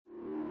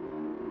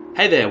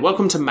Hey there,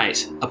 welcome to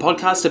Mate, a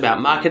podcast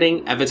about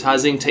marketing,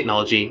 advertising,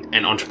 technology,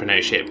 and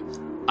entrepreneurship.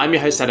 I'm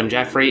your host Adam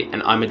Jaffrey,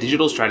 and I'm a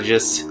digital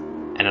strategist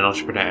and an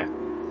entrepreneur.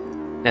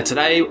 Now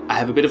today, I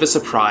have a bit of a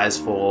surprise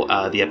for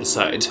the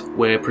episode.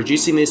 We're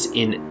producing this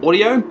in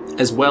audio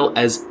as well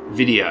as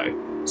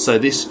video, so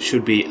this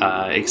should be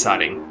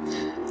exciting.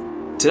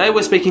 Today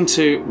we're speaking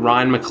to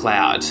Ryan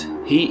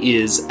McLeod. He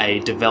is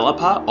a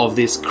developer of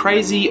this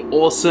crazy,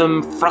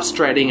 awesome,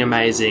 frustrating,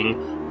 amazing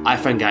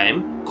iPhone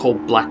game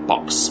called Black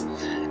Box.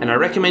 And I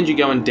recommend you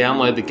go and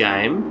download the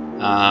game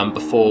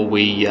before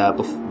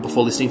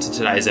listening to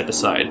today's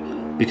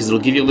episode, because it'll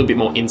give you a little bit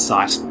more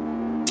insight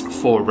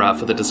for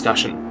the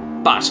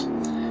discussion. But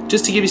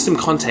just to give you some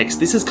context,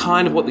 this is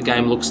kind of what the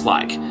game looks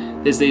like.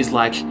 There's these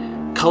like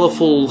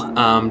colourful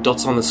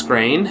dots on the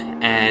screen,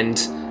 and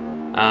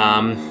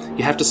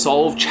you have to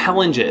solve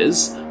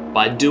challenges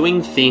by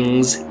doing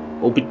things,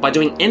 or by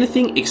doing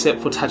anything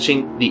except for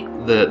touching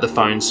the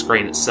phone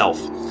screen itself.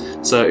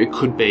 So it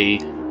could be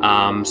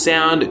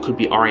sound, it could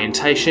be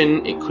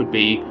orientation, it could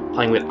be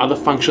playing with other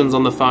functions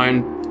on the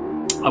phone.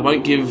 I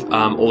won't give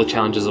all the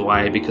challenges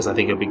away because I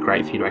think it would be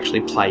great for you to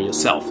actually play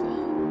yourself.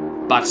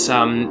 But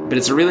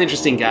it's a really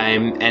interesting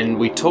game, and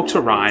we talked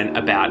to Ryan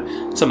about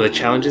some of the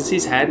challenges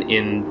he's had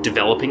in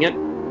developing it,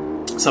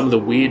 some of the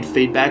weird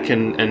feedback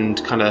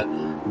and kind of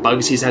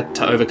bugs he's had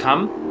to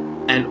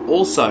overcome, and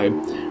also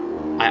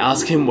I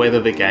asked him whether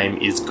the game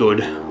is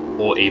good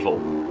or evil.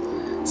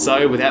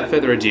 So without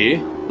further ado,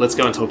 let's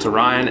go and talk to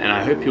Ryan, and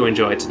I hope you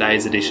enjoy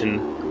today's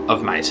edition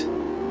of Mate.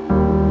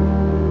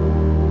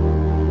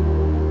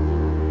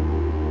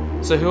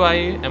 So who are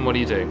you and what do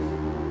you do?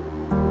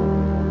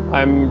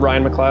 I'm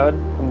Ryan McLeod.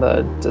 I'm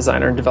the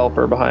designer and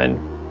developer behind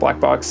Black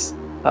Box.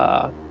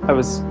 I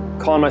was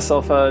calling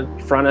myself a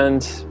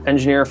front-end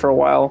engineer for a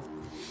while.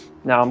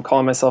 Now I'm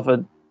calling myself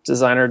a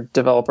designer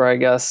developer, I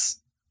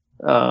guess.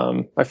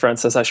 My friend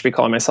says I should be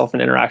calling myself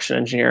an interaction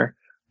engineer.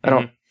 I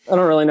don't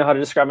really know how to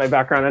describe my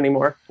background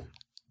anymore.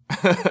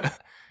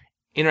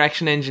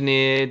 Interaction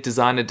engineer,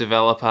 designer,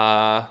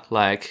 developer,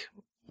 like,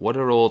 what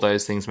do all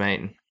those things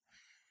mean?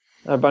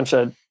 A bunch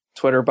of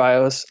Twitter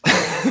bios.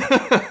 Because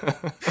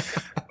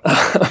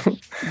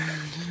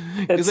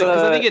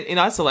I think in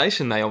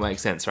isolation they all make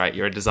sense, right?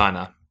 You're a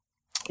designer.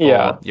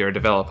 Yeah. Or you're a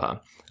developer.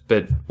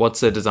 But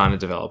what's a designer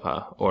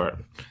developer? Or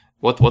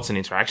what's an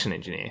interaction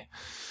engineer?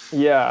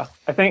 Yeah.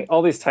 I think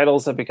all these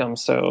titles have become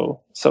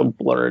so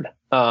blurred.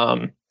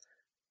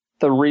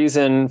 The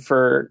reason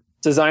for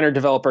designer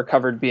developer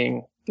covered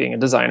being a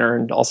designer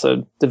and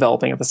also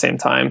developing at the same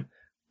time,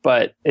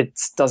 but it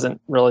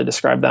doesn't really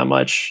describe that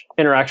much.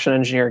 Interaction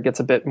engineer gets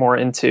a bit more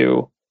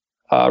into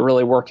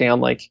really working on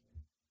like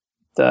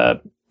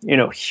the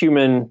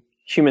human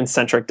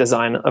centric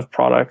design of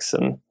products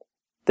and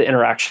the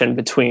interaction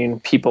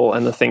between people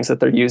and the things that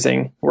they're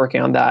using,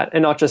 working on that,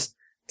 and not just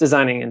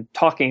designing and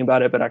talking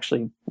about it, but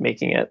actually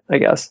making it, I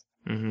guess.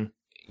 Mm-hmm.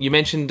 You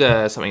mentioned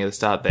something at the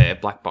start there,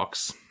 Black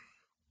Box.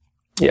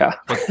 Yeah.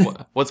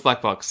 What's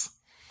Black Box?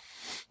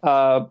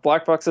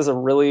 Black Box is a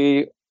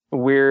really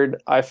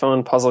weird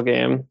iPhone puzzle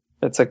game.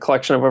 It's a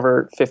collection of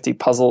over 50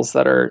 puzzles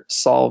that are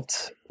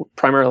solved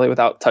primarily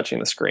without touching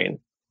the screen.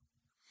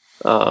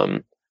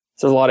 So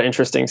there's a lot of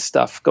interesting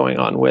stuff going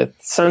on with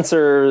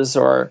sensors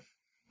or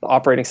the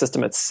operating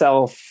system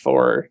itself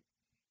or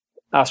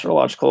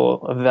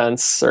astrological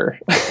events or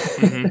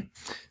mm-hmm.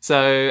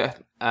 So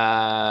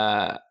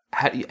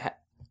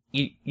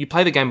you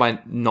play the game by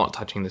not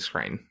touching the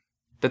screen.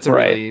 That's a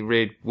really,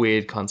 really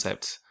weird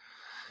concept.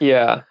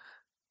 Yeah.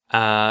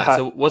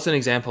 So what's an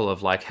example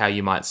of like how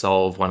you might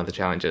solve one of the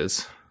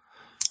challenges?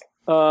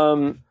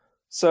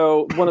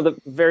 So one of the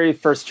very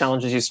first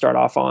challenges you start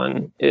off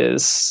on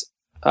is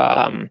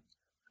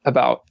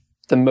about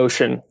the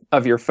motion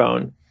of your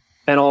phone.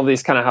 And all of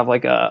these kind of have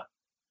like a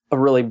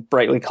really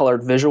brightly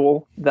colored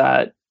visual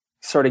that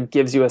sort of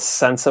gives you a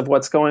sense of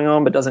what's going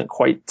on, but doesn't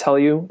quite tell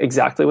you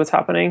exactly what's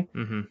happening.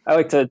 Mm-hmm. I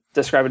like to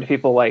describe it to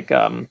people like,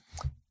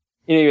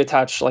 you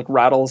attach like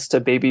rattles to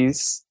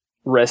babies'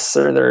 wrists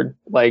or their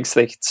legs,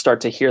 so they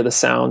start to hear the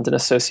sound and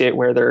associate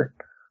where their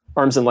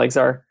arms and legs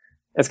are.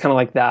 It's kind of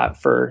like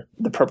that for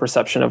the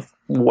proprioception of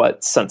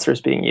what sensor is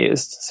being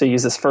used. So you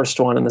use this first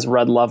one, and this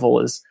red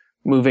level is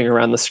moving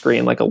around the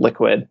screen like a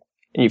liquid,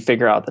 and you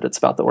figure out that it's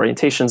about the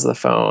orientations of the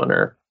phone,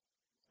 or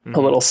mm-hmm.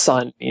 a little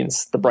sun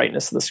means the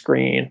brightness of the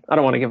screen. I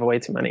don't want to give away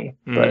too many,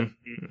 but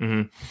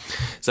mm-hmm.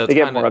 So they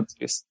get more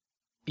obtuse.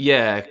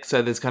 Yeah,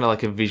 so there's kind of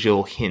like a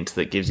visual hint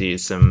that gives you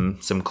some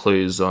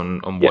clues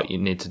on what you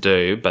need to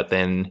do, but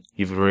then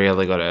you've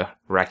really got to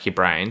rack your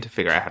brain to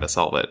figure out how to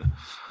solve it.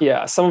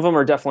 Yeah, some of them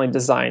are definitely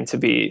designed to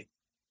be,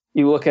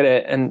 you look at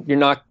it and you're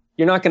not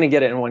going to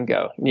get it in one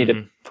go. You need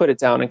to put it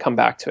down and come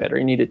back to it, or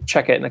you need to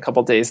check it in a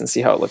couple of days and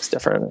see how it looks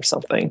different or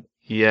something.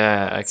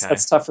 Yeah, okay.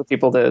 That's tough for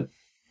people to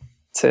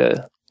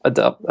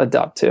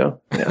adopt to.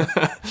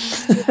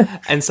 Yeah.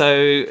 And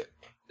so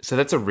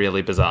that's a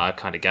really bizarre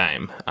kind of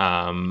game.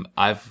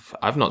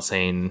 I've not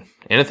seen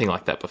anything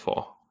like that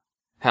before.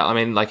 How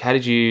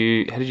did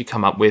you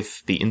come up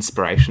with the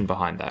inspiration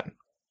behind that?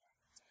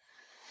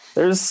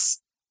 There's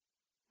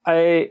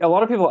A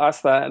lot of people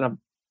ask that, and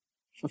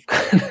I've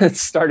kind of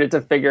started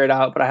to figure it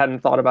out, but I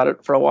hadn't thought about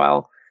it for a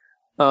while.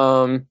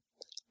 I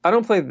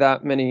don't play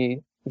that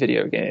many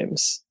video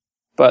games,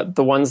 but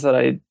the ones that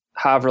I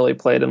have really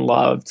played and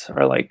loved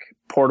are like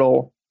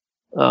Portal,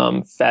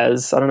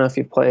 Fez. I don't know if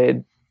you've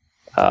played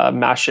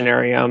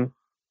Machinarium.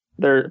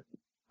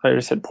 I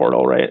just said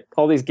Portal, right?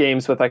 All these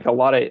games with like a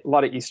lot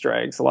of Easter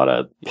eggs, a lot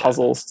of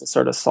puzzles to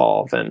sort of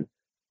solve. And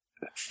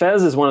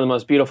Fez is one of the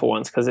most beautiful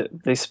ones because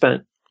they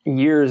spent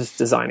years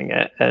designing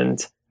it.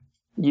 And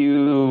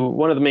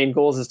one of the main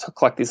goals is to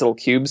collect these little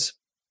cubes.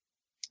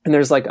 And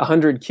there's like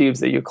 100 cubes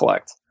that you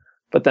collect.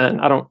 But then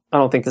I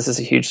don't think this is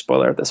a huge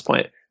spoiler at this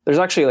point. There's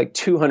actually like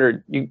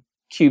 200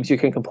 cubes you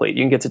can complete.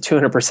 You can get to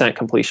 200%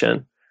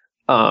 completion.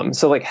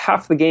 So like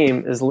half the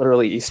game is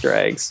literally Easter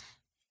eggs.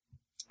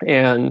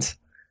 And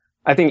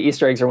I think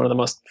Easter eggs are one of the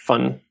most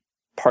fun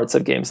parts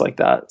of games like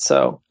that.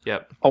 So I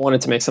wanted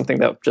to make something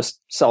that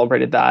just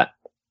celebrated that.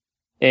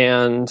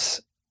 And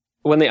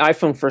when the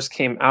iPhone first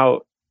came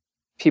out,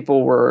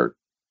 people were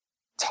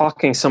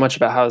talking so much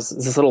about how it's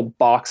this little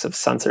box of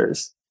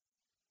sensors.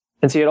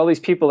 And so you had all these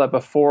people that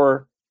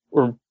before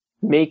were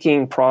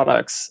making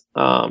products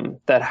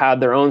that had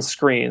their own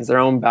screens, their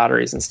own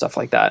batteries and stuff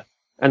like that.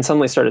 And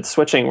suddenly started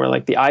switching where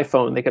like the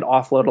iPhone, they could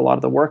offload a lot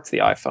of the work to the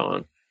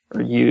iPhone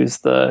or use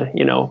the,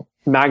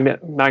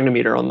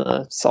 magnetometer on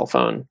the cell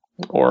phone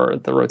or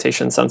the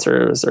rotation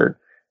sensors or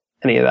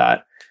any of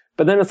that.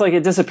 But then it's like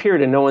it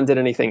disappeared and no one did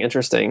anything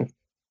interesting.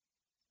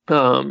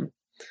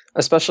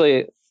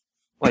 Especially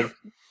like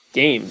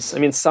games. I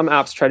mean, some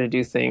apps try to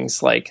do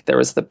things like there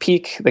was the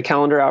Peek, the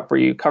calendar app where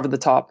you cover the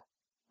top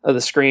of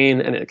the screen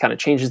and it kind of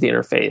changes the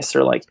interface,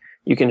 or like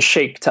you can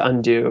shake to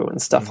undo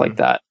and stuff like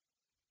that.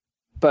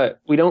 But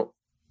we don't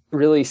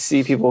really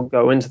see people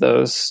go into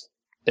those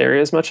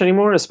areas much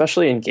anymore,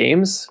 especially in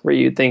games where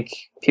you'd think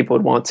people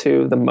would want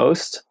to the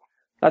most.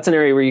 That's an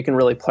area where you can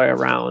really play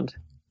around.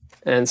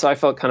 And so I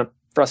felt kind of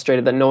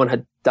frustrated that no one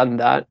had done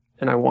that,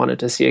 and I wanted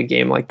to see a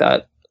game like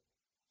that.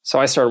 So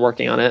I started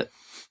working on it.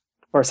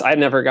 Of course, I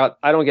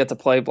don't get to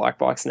play Black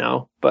Box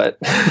now, but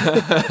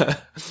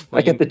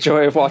I get the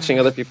joy of watching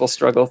other people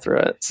struggle through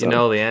it. So. You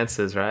know all the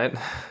answers, right?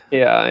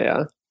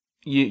 Yeah.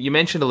 You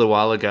mentioned a little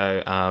while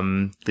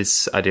ago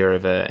this idea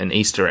of an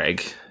Easter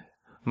egg.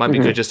 Might be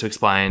good just to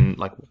explain,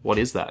 like, what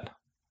is that?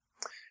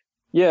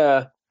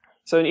 Yeah.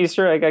 So an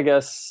Easter egg, I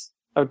guess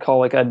I would call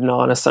like a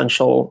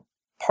non-essential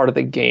part of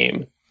the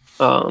game.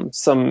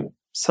 Some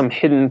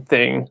hidden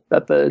thing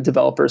that the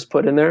developers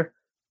put in there.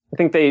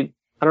 I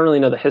don't really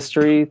know the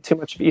history too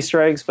much of Easter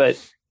eggs, but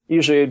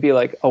usually it'd be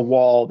like a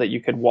wall that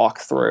you could walk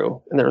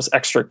through and there was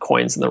extra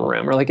coins in the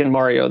room. Or like in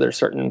Mario, there's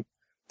certain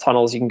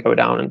tunnels you can go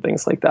down and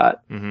things like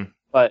that.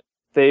 But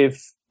they've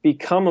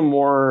become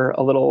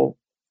a little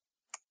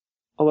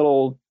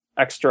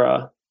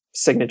extra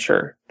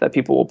signature that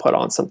people will put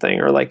on something,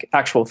 or like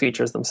actual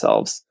features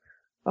themselves.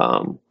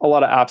 A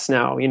lot of apps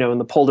now, in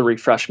the pull to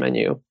refresh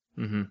menu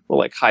will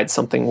like hide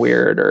something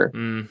weird, or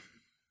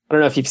I don't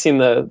know if you've seen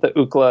the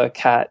Ookla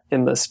cat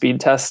in the speed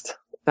test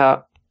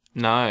app.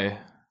 No.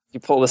 You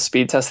pull the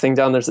speed test thing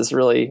down, there's this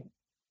really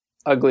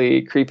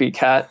ugly, creepy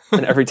cat,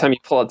 and every time you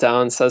pull it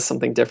down, it says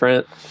something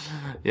different.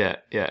 Yeah.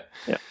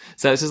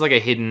 So it's just like a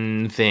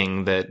hidden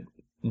thing that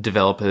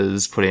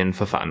developers put in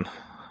for fun.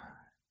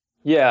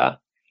 Yeah.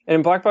 And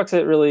in Black Box,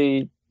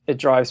 it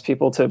drives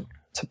people to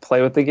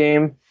play with the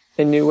game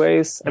in new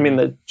ways. I mean,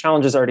 the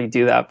challenges already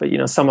do that, but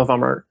some of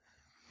them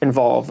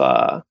involve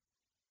how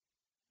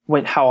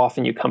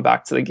often you come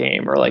back to the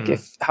game, or like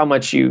how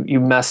much you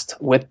messed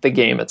with the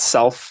game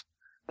itself.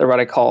 They're what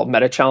I call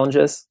meta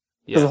challenges.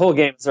 Because the whole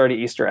game is already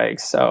Easter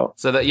eggs. So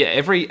that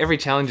every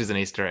challenge is an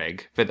Easter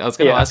egg. But I was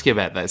going to ask you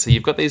about that. So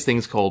you've got these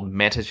things called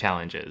meta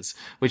challenges,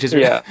 which is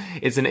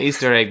it's an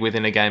Easter egg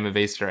within a game of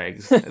Easter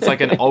eggs. It's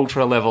like an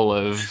ultra level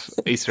of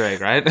Easter egg,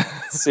 right?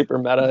 Super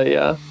meta,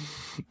 yeah.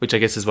 Which I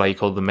guess is why you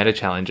call them meta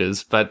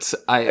challenges. But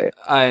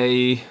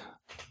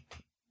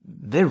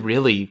they're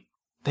really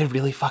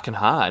fucking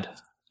hard.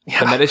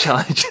 The meta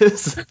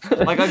challenges.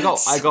 Like I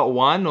got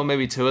one or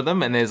maybe two of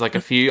them, and there's like a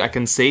few I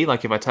can see.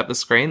 Like if I tap the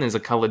screen, there's a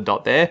colored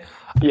dot there.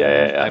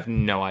 Yeah. I have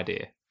no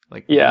idea.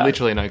 Like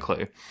literally no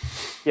clue.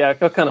 Yeah, I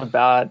feel kind of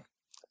bad.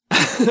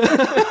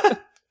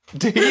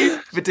 Do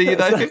you? But do you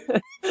though?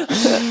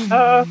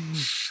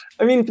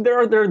 I mean, there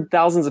are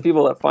thousands of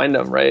people that find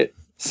them, right?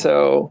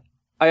 So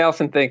I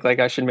often think like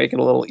I should make it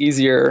a little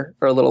easier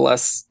or a little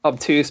less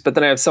obtuse. But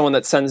then I have someone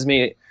that sends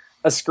me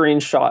a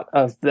screenshot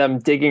of them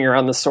digging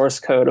around the source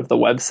code of the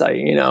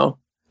website,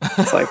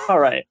 It's like, all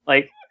right,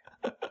 like,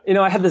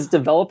 I had this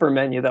developer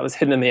menu that was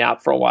hidden in the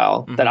app for a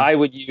while that I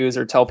would use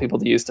or tell people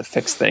to use to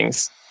fix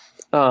things.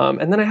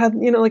 And then I had,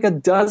 like a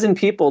dozen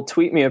people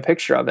tweet me a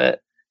picture of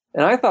it.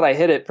 And I thought I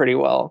hid it pretty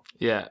well.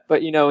 Yeah.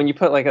 But, when you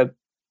put like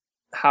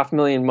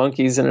 500,000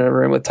 monkeys in a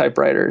room with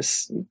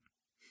typewriters,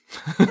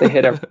 they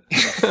hit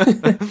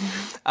everything.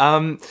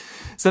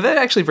 So that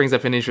actually brings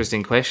up an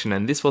interesting question,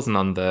 and this wasn't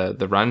on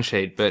the run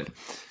sheet, but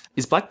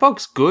is Black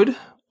Box good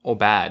or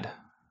bad?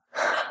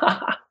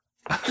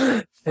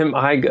 Am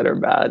I good or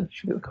bad?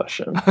 Should be the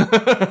question.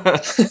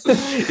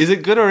 Is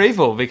it good or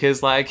evil?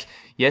 Because, like,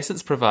 yes,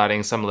 it's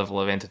providing some level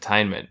of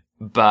entertainment,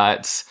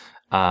 but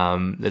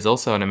there's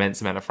also an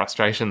immense amount of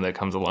frustration that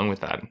comes along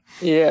with that.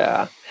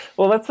 Yeah.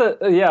 Well,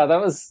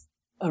 that was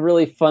a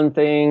really fun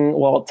thing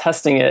while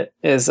testing it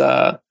is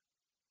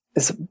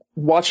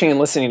watching and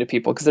listening to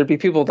people, because there'd be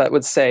people that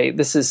would say,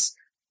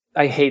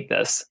 I hate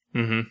this.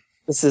 Mm-hmm.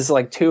 This is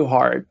like too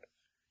hard.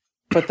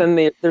 But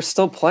then they're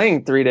still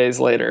playing 3 days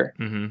later.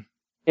 Mm-hmm.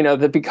 You know,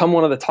 they become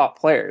one of the top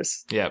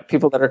players. Yeah.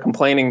 People that are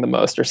complaining the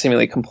most are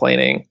seemingly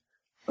complaining.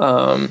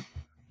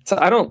 So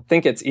I don't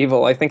think it's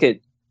evil. I think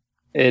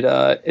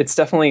it's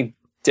definitely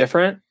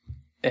different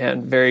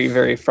and very,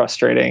 very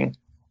frustrating.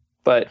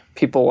 But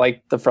people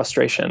like the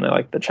frustration. They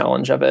like the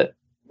challenge of it.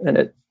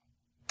 And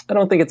I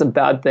don't think it's a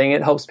bad thing.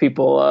 It helps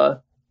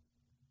people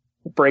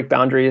break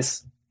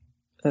boundaries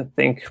and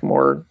think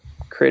more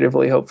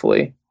creatively,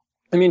 hopefully.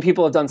 I mean,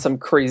 people have done some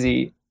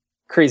crazy,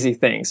 crazy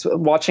things.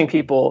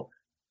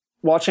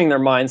 Watching their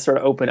minds sort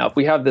of open up.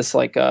 We have this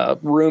like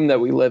room that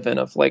we live in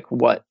of like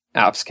what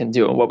apps can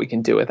do and what we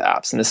can do with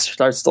apps. And this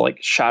starts to like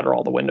shatter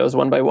all the windows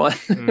one by one.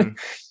 Mm.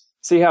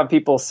 So you have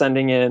people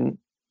sending in,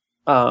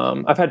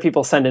 I've had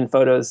people send in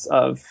photos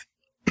of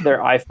their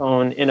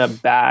iPhone in a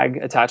bag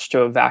attached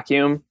to a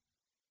vacuum.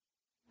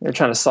 They're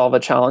trying to solve a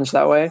challenge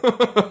that way.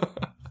 What?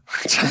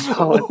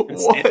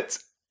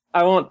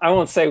 I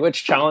won't say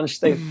which challenge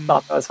they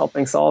thought I was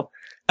helping solve.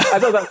 I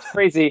thought that was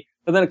crazy.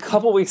 But then a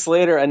couple weeks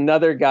later,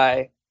 another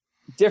guy,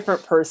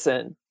 different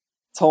person,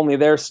 told me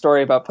their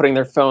story about putting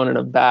their phone in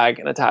a bag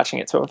and attaching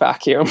it to a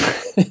vacuum.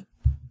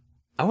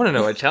 I want to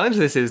know what challenge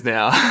this is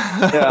now.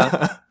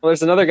 Yeah. Well,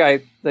 there's another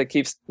guy that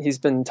he's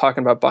been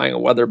talking about buying a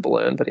weather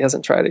balloon, but he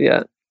hasn't tried it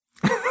yet.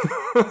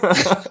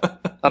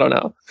 I don't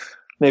know.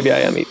 Maybe I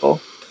am evil.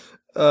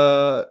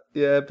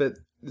 Yeah, but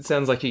it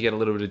sounds like you get a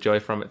little bit of joy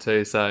from it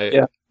too. So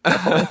yeah.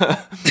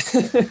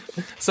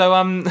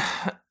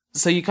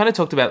 So you kind of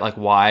talked about like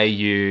why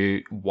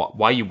you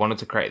wanted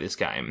to create this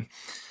game.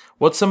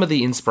 What's some of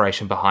the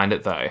inspiration behind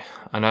it, though?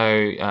 I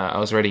know I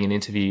was reading an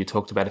interview. You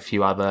talked about a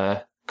few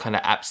other kind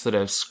of apps that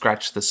have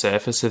scratched the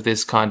surface of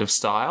this kind of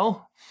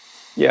style.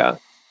 Yeah,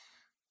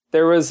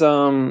 there was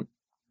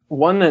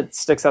one that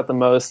sticks out the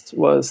most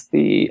was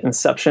the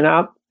Inception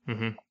app,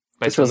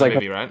 based on the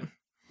movie, right?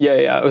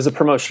 Yeah. It was a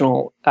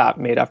promotional app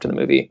made after the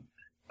movie,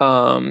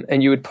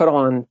 and you would put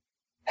on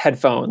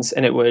headphones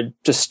and it would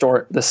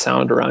distort the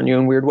sound around you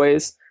in weird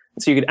ways.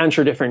 So you could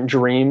enter different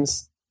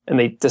dreams and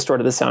they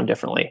distorted the sound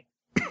differently.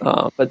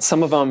 But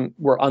some of them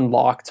were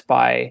unlocked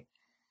by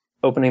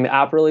opening the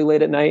app really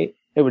late at night.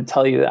 It would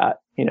tell you that,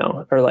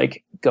 or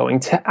like going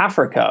to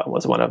Africa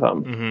was one of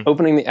them,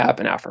 opening the app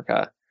in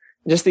Africa,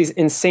 just these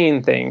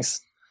insane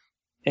things.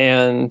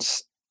 And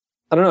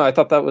I don't know, I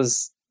thought that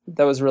was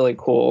really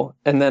cool.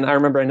 And then I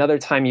remember another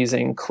time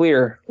using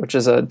Clear, which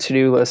is a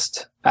to-do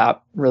list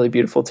app, really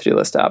beautiful to-do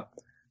list app.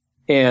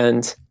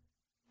 And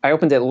I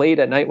opened it late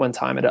at night one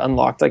time and it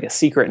unlocked like a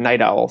secret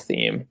night owl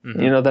theme.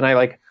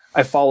 Then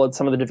I followed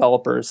some of the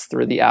developers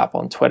through the app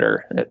on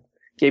Twitter and it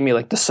gave me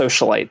like the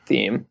socialite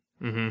theme.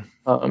 And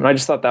I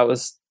just thought that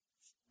was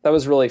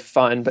really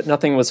fun, but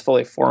nothing was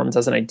fully formed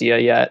as an idea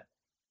yet.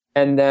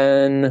 And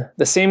then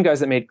the same guys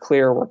that made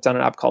Clear worked on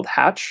an app called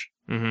Hatch,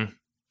 which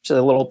is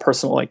a little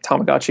personal like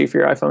Tamagotchi for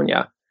your iPhone.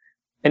 Yeah.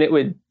 And it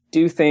would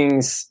do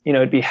things,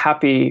 it'd be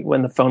happy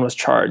when the phone was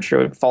charged,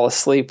 or it would fall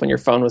asleep when your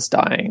phone was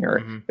dying,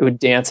 or it would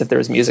dance if there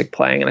was music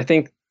playing. And I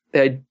think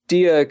the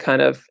idea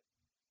kind of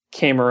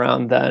came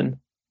around then.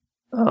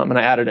 And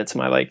I added it to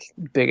my like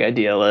big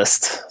idea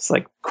list. It's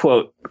like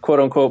quote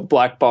unquote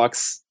black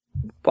box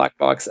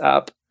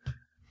app.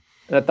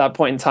 And at that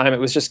point in time, it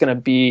was just going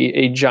to be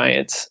a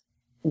giant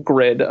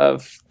grid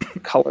of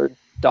colored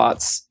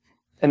dots,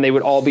 and they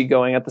would all be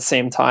going at the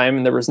same time,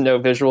 and there was no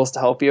visuals to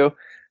help you.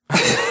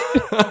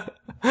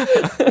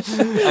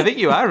 I think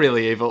you are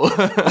really evil.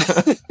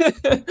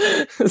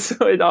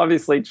 So it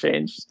obviously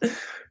changed,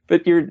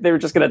 but they were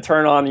just going to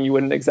turn on and you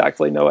wouldn't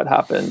exactly know what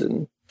happened.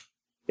 And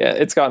yeah,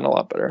 it's gotten a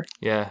lot better.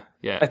 Yeah.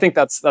 I think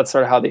that's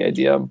sort of how the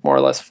idea more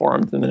or less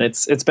formed. And then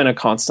it's been a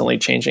constantly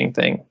changing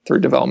thing through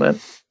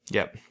development.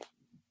 Yep.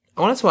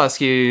 I wanted to ask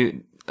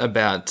you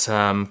about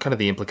kind of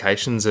the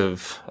implications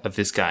of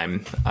this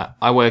game.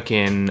 I work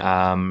in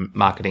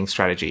marketing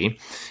strategy,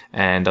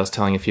 and I was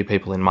telling a few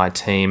people in my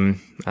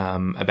team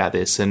about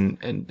this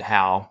and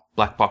how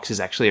Black Box is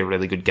actually a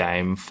really good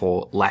game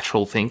for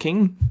lateral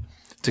thinking,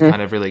 to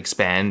kind of really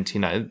expand,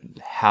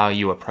 how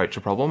you approach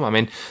a problem. I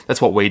mean,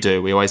 that's what we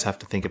do. We always have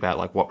to think about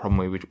like what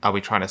problem are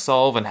we trying to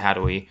solve, and how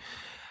do we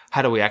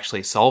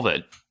actually solve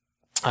it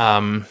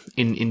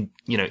in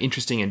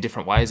interesting and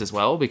different ways as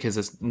well, because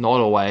it's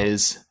not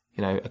always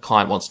a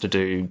client wants to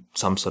do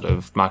some sort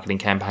of marketing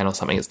campaign or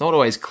something. It's not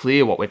always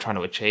clear what we're trying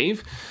to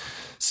achieve.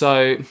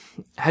 So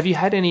have you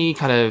had any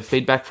kind of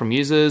feedback from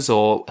users,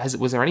 or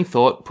was there any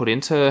thought put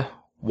into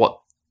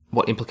what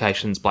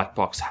implications Black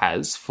Box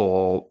has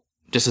for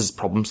just as a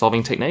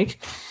problem-solving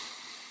technique?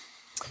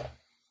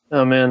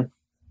 Oh, man.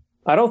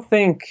 I don't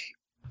think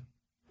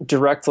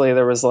directly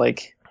there was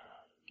like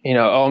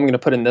oh, I'm going to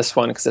put in this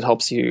one because it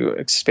helps you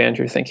expand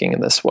your thinking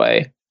in this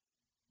way.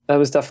 That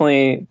was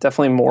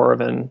definitely more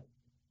of an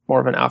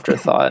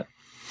afterthought.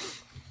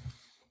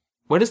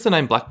 Where does the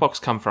name Black Box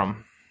come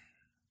from?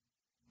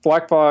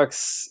 Black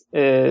Box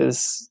kind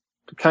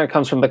of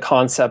comes from the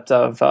concept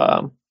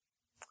of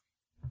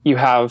you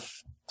have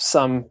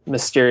some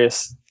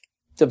mysterious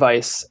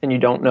device and you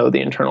don't know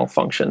the internal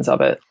functions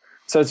of it.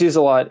 So it's used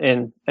a lot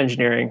in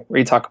engineering, where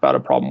you talk about a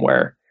problem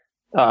where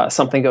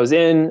something goes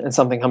in and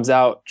something comes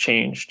out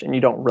changed, and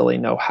you don't really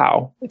know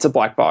how. It's a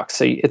black box,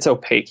 so it's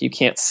opaque. You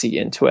can't see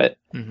into it.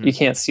 Mm-hmm. You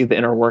can't see the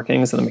inner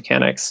workings and the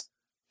mechanics.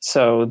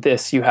 So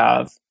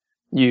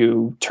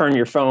you turn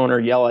your phone or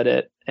yell at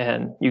it,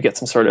 and you get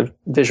some sort of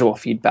visual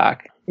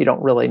feedback. You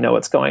don't really know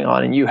what's going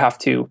on, and you have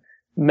to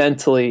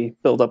mentally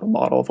build up a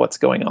model of what's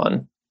going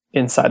on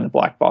inside the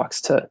black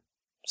box to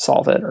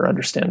solve it or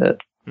understand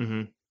it.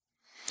 Mm-hmm.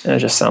 And it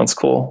just sounds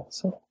cool.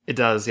 So it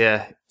does,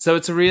 yeah. So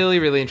it's a really,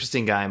 really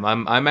interesting game.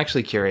 I'm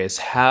actually curious.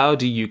 How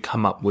do you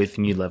come up with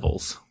new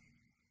levels?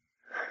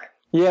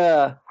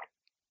 Yeah.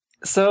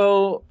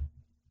 So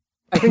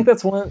I think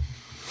that's one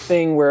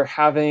thing where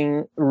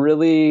having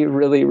really,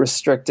 really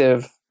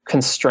restrictive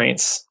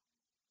constraints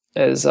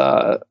is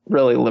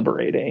really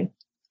liberating.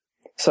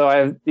 So I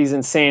have these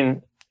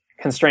insane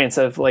constraints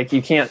of like,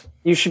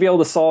 you should be able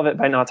to solve it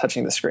by not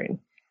touching the screen.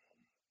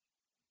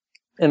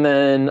 And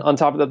then on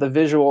top of that, the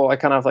visual, I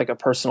kind of have like a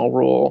personal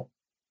rule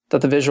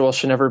that the visual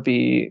should never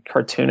be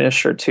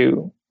cartoonish or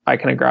too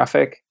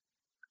iconographic.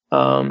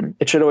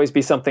 It should always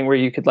be something where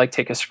you could like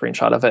take a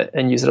screenshot of it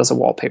and use it as a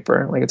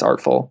wallpaper, like it's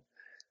artful.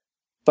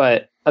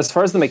 But as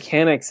far as the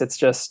mechanics, it's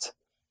just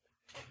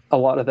a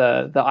lot of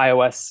the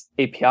iOS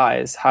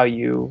APIs, how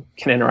you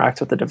can interact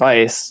with the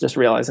device, just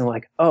realizing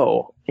like,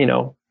 oh,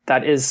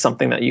 that is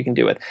something that you can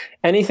do with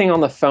anything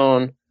on the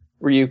phone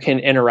where you can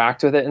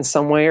interact with it in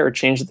some way or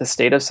change the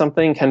state of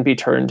something can be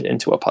turned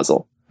into a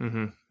puzzle.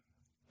 Mm-hmm.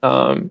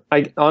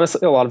 I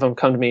honestly, a lot of them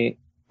come to me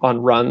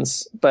on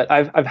runs, but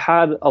I've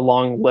had a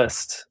long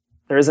list.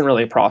 There isn't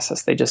really a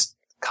process. They just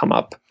come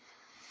up.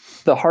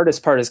 The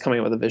hardest part is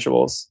coming up with the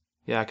visuals.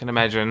 Yeah, I can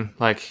imagine,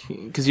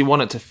 because you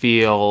want it to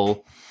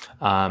feel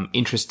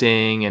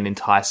interesting and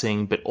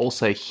enticing, but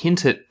also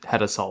hint at how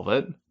to solve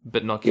it,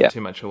 but not give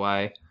too much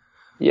away.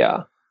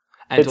 Yeah.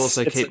 And to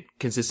also keep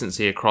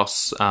consistency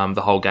across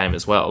the whole game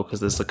as well,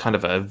 because there's a kind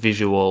of a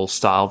visual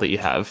style that you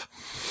have.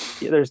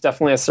 Yeah, there's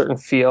definitely a certain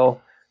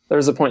feel. There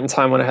was a point in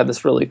time when I had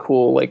this really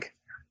cool,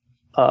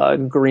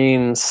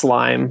 green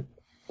slime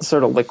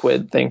sort of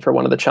liquid thing for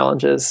one of the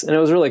challenges. And it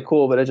was really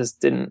cool, but it just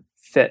didn't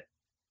fit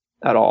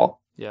at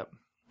all. Yep.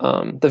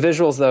 The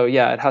visuals, though,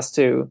 it has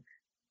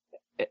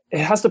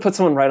to put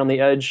someone right on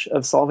the edge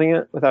of solving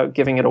it without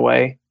giving it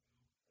away.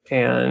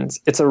 And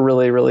it's a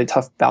really, really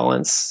tough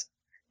balance.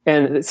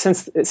 And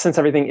since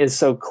everything is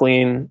so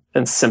clean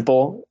and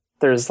simple,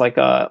 there's like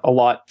a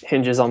lot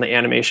hinges on the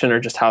animation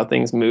or just how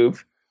things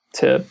move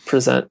to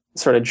present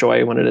sort of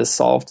joy when it is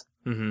solved.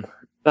 Mm-hmm.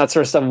 That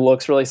sort of stuff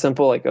looks really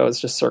simple, like, oh,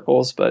 it's just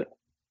circles, but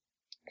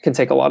it can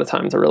take a lot of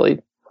time to really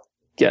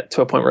get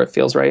to a point where it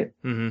feels right.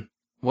 Mm-hmm.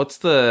 What's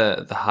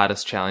the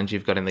hardest challenge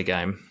you've got in the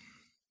game?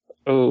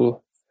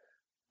 Oh,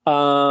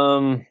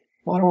 well,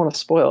 I don't want to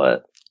spoil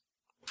it.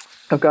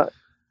 I've got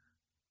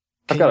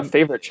a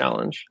favorite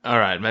challenge. All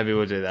right, maybe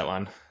we'll do that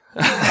one.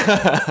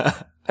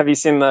 Have you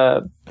seen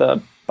the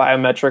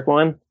biometric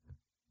one?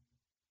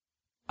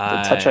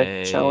 The touch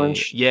ID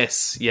challenge?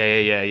 Yes.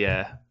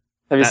 Yeah.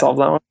 Have you solved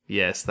that one?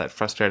 Yes, that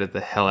frustrated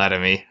the hell out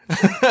of me.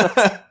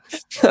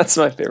 That's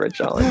my favorite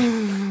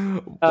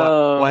challenge.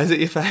 Why is it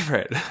your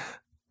favorite?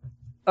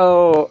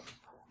 Oh,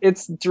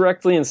 it's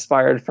directly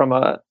inspired from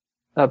a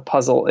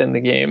puzzle in the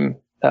game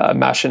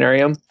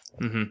Machinarium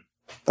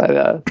by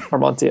the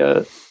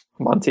Harmontia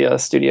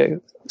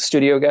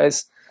studio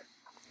guys.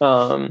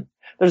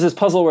 There's this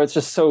puzzle where it's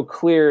just so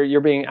clear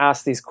you're being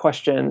asked these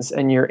questions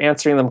and you're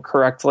answering them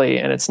correctly,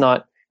 and it's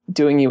not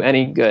doing you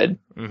any good.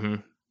 Mm-hmm.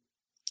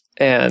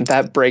 And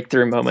that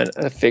breakthrough moment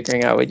of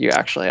figuring out what you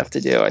actually have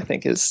to do, I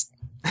think, is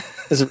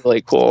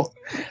really cool.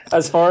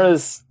 As far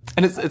as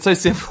it's so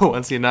simple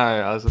once you know.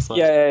 I was just like,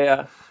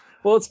 yeah.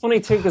 Well, it's funny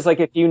too because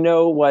if you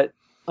know what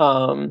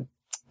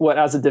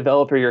as a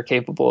developer you're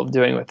capable of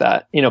doing with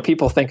that.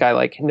 People think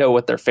I know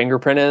what their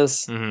fingerprint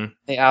is. Mm-hmm.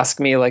 They ask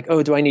me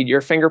oh, do I need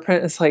your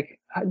fingerprint? It's like,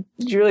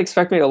 did you really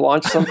expect me to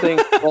launch something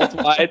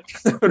worldwide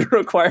that would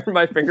require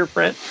my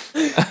fingerprint?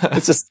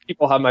 It's just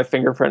people have my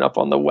fingerprint up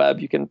on the web.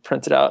 You can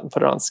print it out and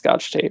put it on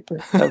Scotch tape.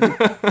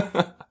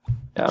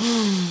 Yeah.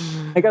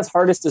 I guess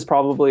hardest is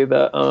probably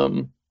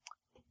the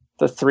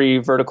 3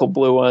 vertical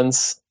blue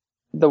ones.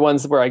 The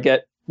ones where I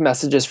get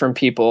messages from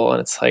people and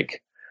it's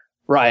like,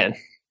 Ryan,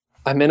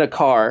 I'm in a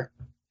car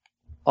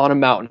on a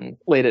mountain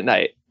late at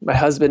night. My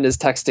husband is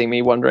texting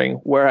me wondering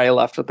where I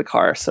left with the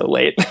car so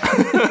late.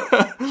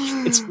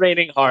 It's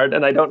raining hard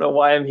and I don't know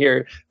why I'm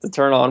here to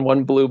turn on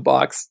one blue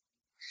box.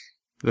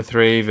 The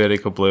 3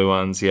 vertical blue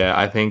ones, yeah.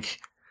 I think...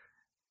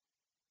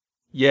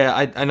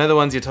 Yeah, I know the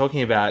ones you're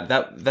talking about.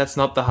 That's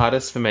not the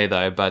hardest for me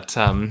though, but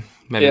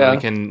maybe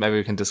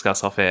we can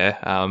discuss off air.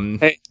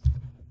 Hey,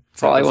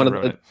 probably that's one of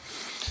ruin the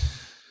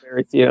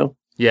very few.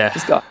 Yeah.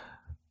 Just got.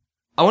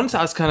 I wanted to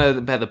ask kind of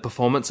about the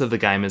performance of the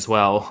game as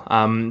well.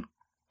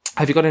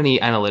 Have you got any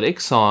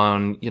analytics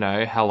on,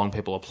 how long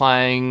people are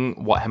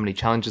playing, how many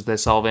challenges they're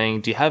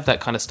solving? Do you have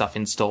that kind of stuff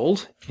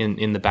installed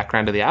in the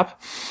background of the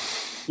app?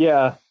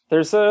 Yeah,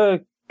 there's a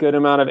good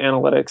amount of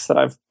analytics that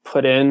I've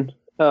put in.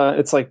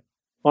 It's like,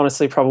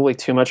 honestly, probably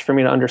too much for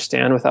me to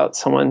understand without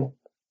someone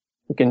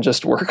who can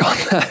just work on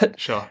that.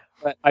 Sure.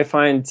 But I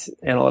find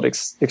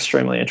analytics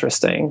extremely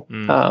interesting.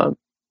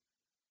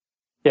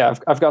 Yeah,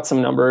 I've got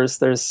some numbers.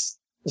 There's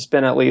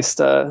been at least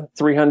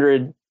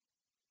 300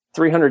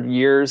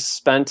 years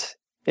spent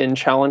in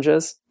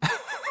challenges.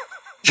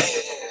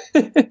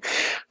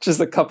 Just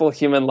a couple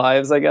human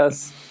lives, I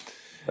guess.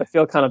 I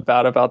feel kind of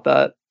bad about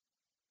that.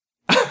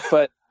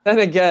 But then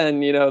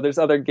again, there's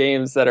other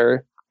games that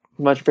are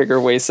much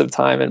bigger wastes of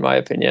time, in my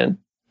opinion.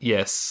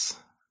 Yes.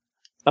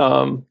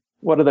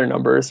 What other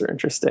numbers are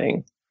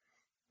interesting?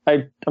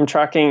 I'm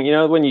tracking,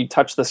 when you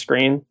touch the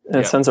screen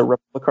and it sends a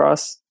ripple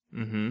across.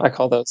 Mm-hmm. I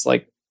call those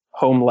like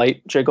home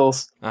light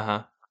jiggles.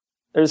 Uh-huh.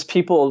 There's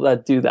people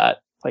that do that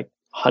like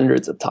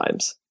hundreds of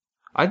times.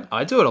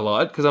 I do it a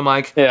lot because I'm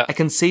like, I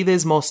can see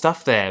there's more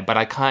stuff there, but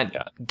I can't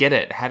get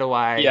it. How do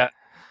I? Yeah.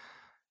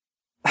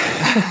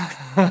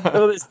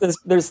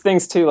 There's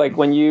things too, like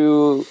when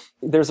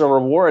there's a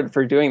reward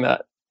for doing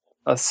that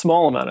a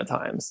small amount of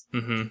times.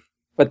 Mm-hmm.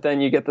 But then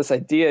you get this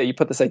idea, you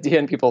put this idea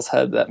in people's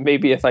head that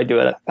maybe if I do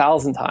it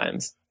 1,000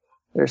 times,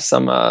 there's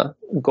some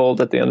gold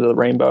at the end of the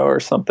rainbow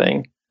or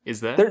something.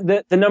 Is there?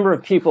 The number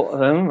of people,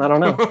 I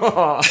don't know.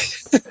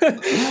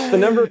 The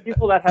number of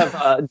people that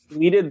have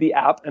deleted the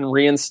app and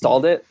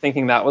reinstalled it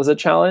thinking that was a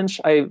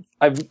challenge, I'm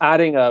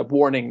adding a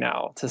warning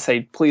now to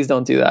say, please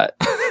don't do that.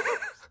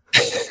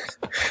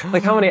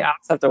 Like, how many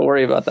apps have to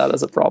worry about that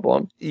as a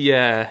problem?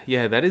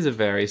 Yeah, that is a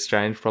very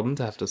strange problem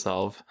to have to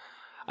solve.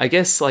 I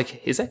guess,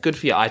 is that good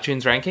for your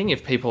iTunes ranking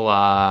if people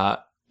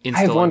are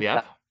installing the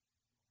app?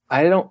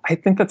 I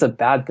think that's a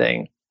bad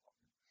thing.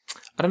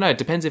 I don't know. It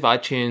depends if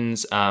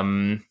iTunes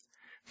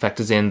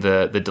factors in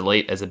the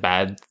delete as a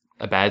bad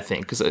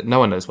thing, because no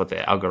one knows what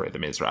their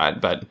algorithm is, right?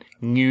 But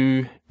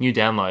new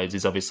downloads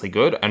is obviously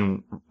good,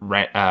 and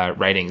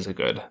ratings are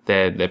good.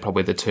 They're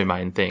probably the two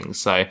main things.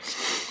 So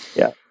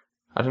yeah,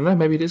 I don't know.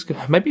 Maybe it is good.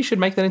 Maybe you should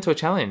make that into a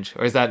challenge,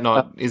 or is that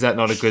not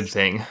a good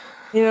thing?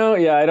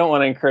 Yeah, I don't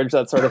want to encourage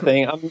that sort of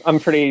thing.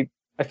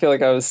 I feel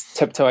like I was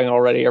tiptoeing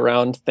already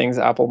around things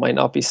Apple might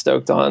not be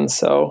stoked on.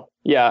 So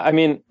yeah, I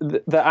mean,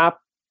 the app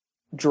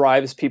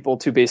drives people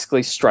to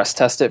basically stress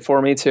test it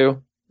for me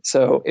too.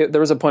 So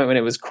there was a point when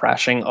it was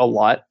crashing a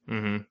lot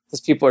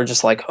because people are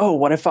just like, oh,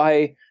 what if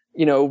I,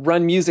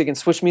 run music and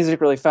switch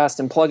music really fast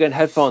and plug in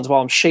headphones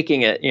while I'm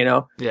shaking it,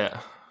 Yeah.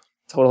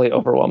 Totally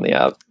overwhelm the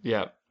app.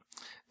 Yeah.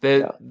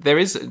 There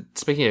is,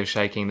 speaking of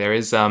shaking, there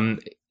is,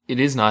 it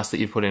is nice that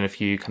you've put in a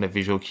few kind of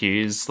visual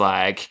cues,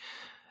 like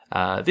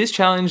this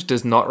challenge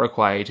does not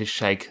require you to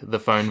shake the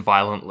phone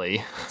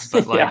violently,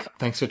 but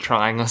thanks for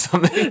trying or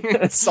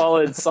something.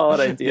 solid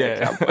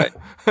idea.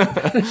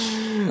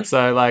 Yeah.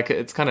 So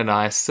it's kind of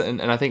nice,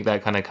 and I think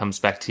that kind of comes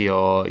back to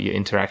your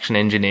interaction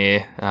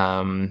engineer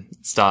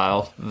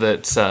style,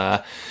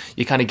 that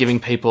you're kind of giving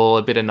people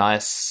a bit of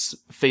nice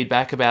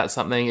feedback about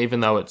something, even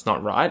though it's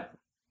not right.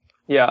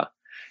 Yeah,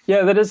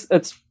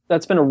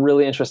 that's been a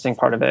really interesting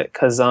part of it,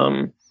 because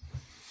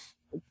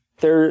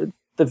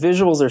the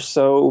visuals are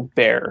so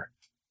bare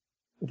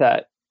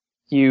that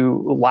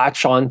you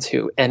latch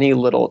onto any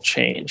little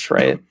change,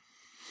 right?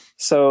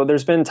 So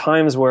there's been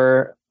times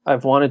where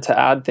I've wanted to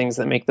add things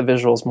that make the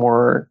visuals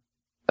more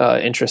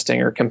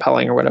interesting or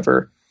compelling or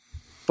whatever,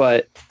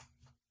 but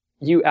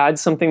you add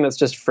something that's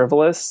just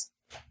frivolous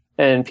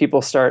and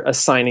people start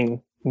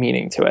assigning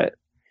meaning to it.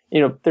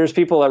 There's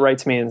people that write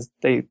to me and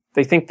they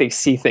think they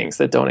see things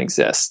that don't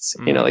exist.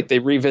 Like they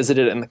revisit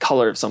it and the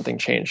color of something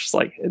changed. It's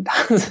like, it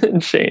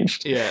hasn't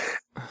changed. Yeah.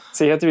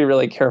 So you have to be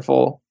really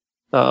careful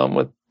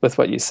with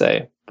what you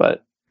say.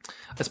 But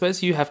I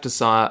suppose you have to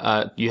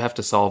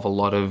solve a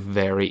lot of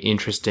very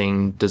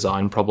interesting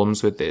design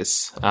problems with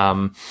this.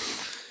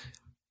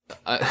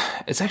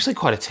 It's actually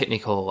quite a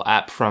technical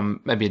app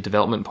from maybe a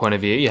development point of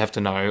view. You have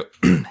to know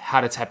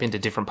how to tap into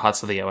different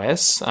parts of the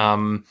OS.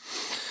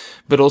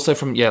 But also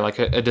from,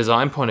 a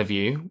design point of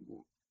view,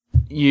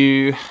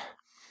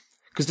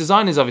 because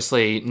design is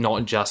obviously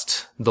not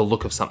just the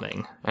look of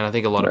something. And I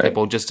think a lot of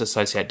people just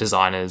associate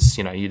design as,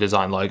 you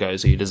design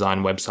logos or you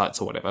design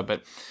websites or whatever.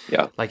 But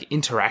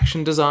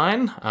interaction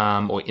design,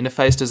 or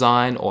interface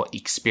design or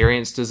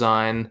experience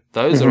design,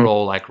 those are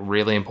all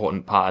really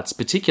important parts,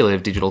 particularly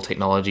of digital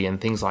technology and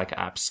things like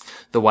apps.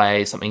 The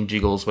way something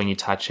jiggles when you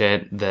touch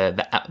it,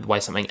 the way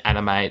something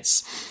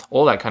animates,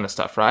 all that kind of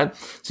stuff, right?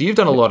 So you've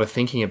done a lot of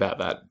thinking about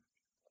that.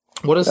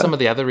 What are some of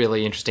the other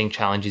really interesting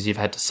challenges you've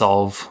had to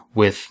solve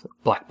with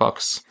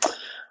Blackbox?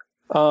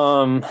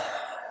 A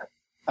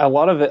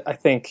lot of it, I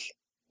think,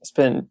 has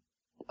been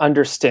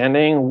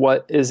understanding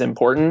what is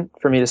important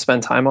for me to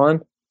spend time on.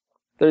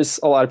 There's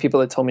a lot of people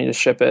that told me to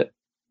ship it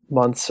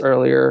months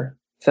earlier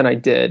than I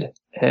did.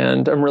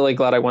 And I'm really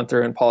glad I went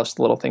through and polished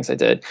the little things I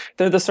did.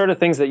 They're the sort of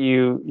things that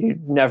you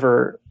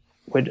never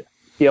would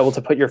be able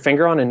to put your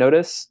finger on and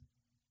notice,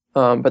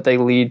 but they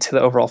lead to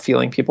the overall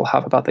feeling people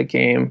have about the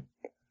game.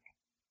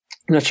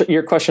 I'm not sure,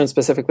 your question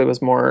specifically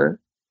was more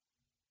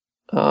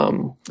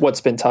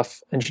what's been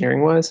tough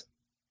engineering wise.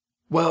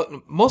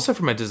 Well, more so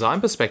from a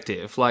design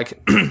perspective.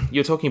 Like you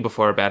were talking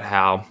before about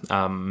how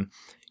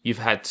you've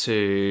had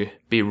to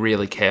be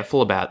really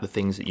careful about the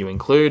things that you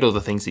include or the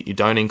things that you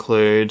don't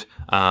include.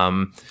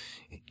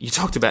 You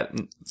talked about,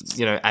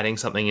 adding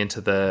something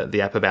into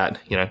the app about,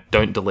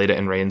 don't delete it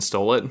and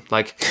reinstall it.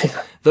 Like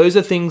those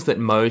are things that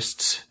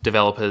most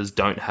developers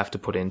don't have to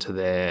put into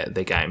their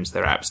games,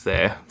 their apps,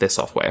 their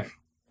software.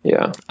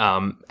 Yeah.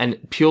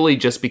 And purely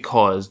just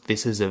because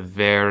this is a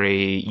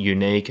very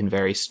unique and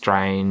very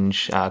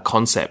strange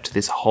concept,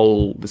 this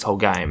whole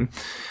game.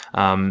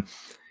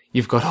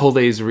 You've got all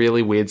these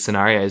really weird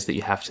scenarios that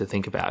you have to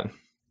think about.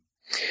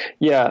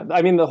 Yeah,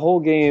 I mean, the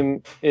whole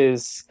game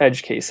is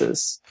edge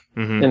cases.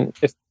 Mm-hmm. And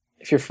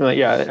if you're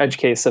familiar, edge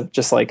case of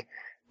just like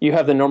you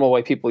have the normal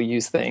way people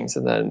use things,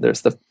 and then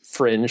there's the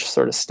fringe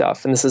sort of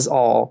stuff. And this is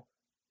all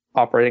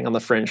operating on the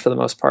fringe for the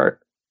most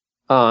part,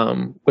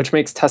 which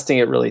makes testing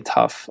it really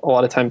tough. A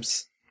lot of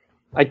times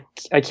I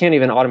can't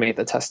even automate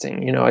the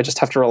testing. I just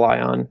have to rely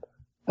on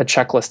a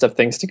checklist of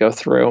things to go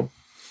through.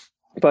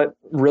 But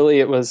really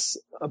it was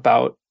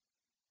about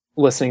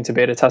listening to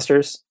beta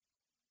testers,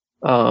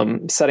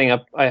 setting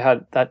up, I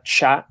had that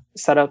chat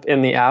set up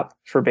in the app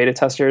for beta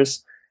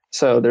testers.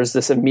 So there's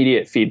this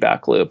immediate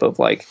feedback loop of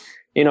like,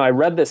 I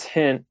read this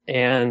hint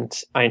and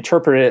I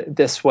interpreted it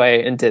this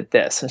way and did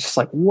this. And it's just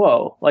like,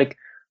 whoa, like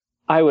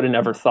I would have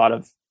never thought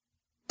of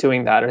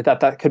doing that, or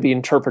that could be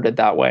interpreted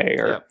that way.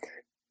 Or,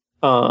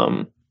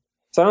 so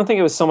I don't think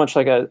it was so much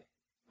like a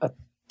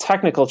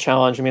technical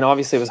challenge. I mean,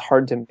 obviously it was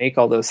hard to make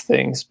all those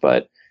things,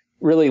 but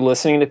really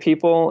listening to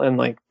people and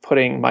like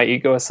putting my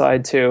ego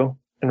aside too,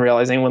 and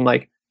realizing when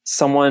like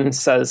someone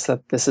says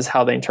that this is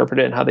how they interpret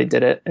it and how they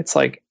did it, it's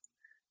like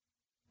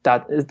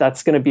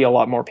that's going to be a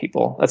lot more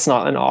people. That's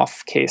not an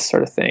off case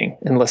sort of thing,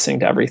 and listening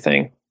to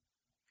everything.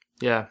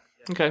 Yeah.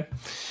 Okay.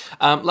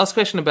 Last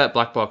question about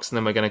Black Box, and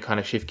then we're going to kind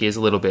of shift gears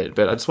a little bit,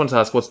 but I just wanted to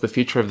ask, what's the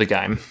future of the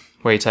game?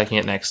 Where are you taking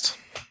it next?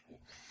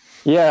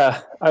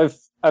 Yeah, I've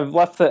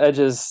left the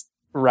edges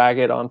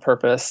ragged on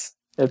purpose.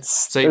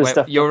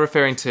 You're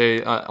referring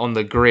to on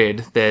the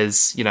grid.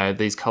 There's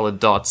these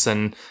coloured dots,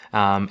 and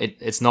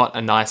it's not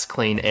a nice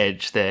clean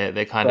edge.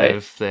 They're kind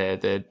of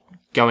they're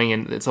going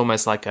in. It's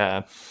almost like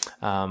a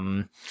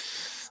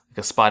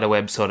spider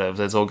web sort of.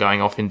 It's all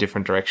going off in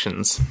different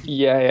directions.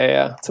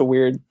 Yeah. It's a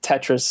weird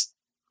Tetris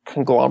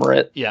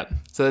conglomerate. Yeah,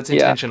 so it's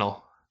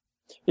intentional.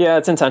 Yeah,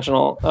 it's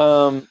intentional.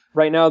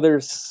 Right now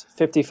there's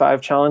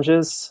 55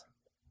 challenges.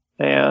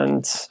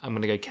 And I'm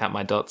going to go count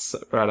my dots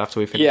right after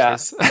we finish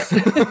this.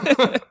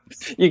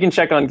 You can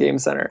check on Game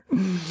Center.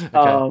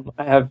 Okay.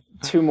 I have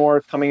 2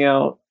 more coming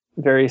out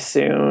very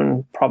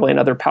soon, probably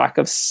another pack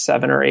of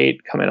 7 or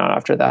 8 coming out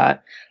after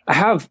that. I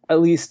have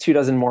at least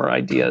 24 more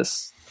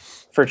ideas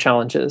for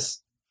challenges,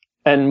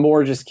 and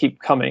more just keep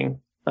coming.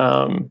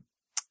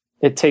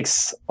 It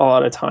takes a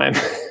lot of time.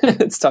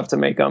 It's tough to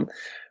make them,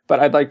 but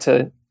I'd like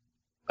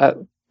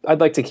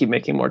to keep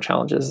making more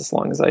challenges as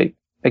long as I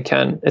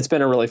can. It's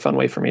been a really fun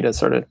way for me to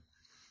sort of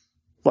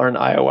learn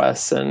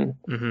iOS and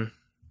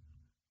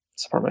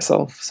support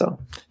myself. So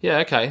yeah,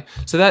 okay.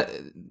 So that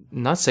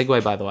nice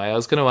segue, by the way. I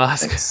was going to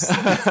ask.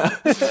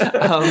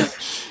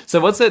 So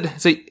what's it?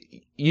 So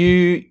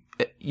you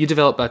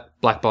develop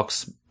Black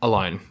Box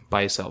alone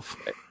by yourself,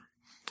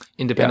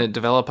 independent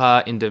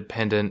developer,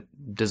 independent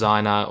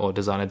designer, or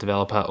designer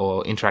developer,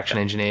 or interaction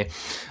engineer.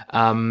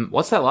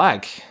 What's that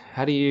like?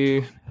 How do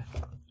you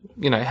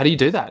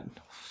do that?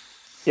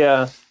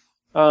 Yeah.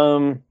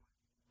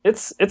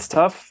 It's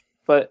tough,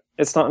 but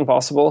it's not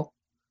impossible.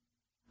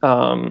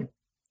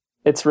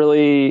 It's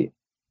really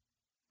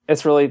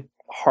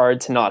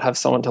hard to not have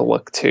someone to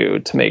look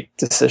to make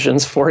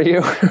decisions for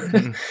you.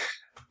 Mm-hmm.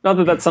 Not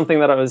that that's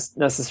something that I was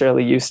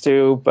necessarily used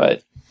to,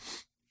 but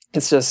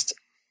it's just,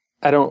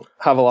 I don't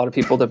have a lot of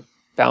people to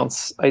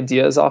bounce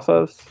ideas off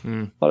of.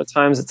 A lot of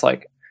times it's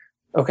like,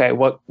 okay,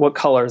 what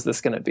color is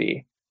this going to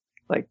be?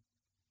 Like,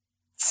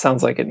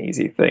 sounds like an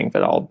easy thing,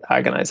 but I'll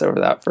agonize over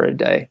that for a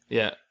day.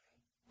 Yeah.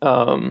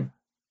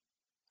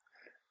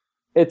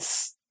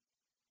 It's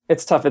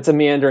tough. It's a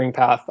meandering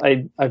path.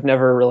 I've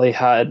never really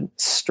had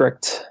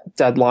strict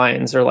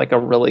deadlines or like a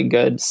really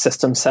good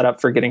system set up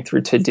for getting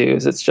through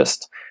to-dos. It's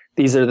just,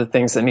 these are the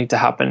things that need to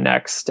happen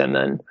next. And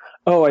then,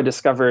 I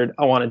discovered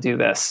I want to do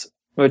this,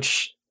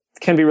 which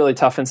can be really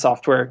tough in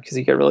software because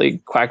you get really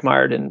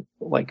quagmired in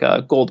like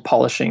gold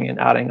polishing and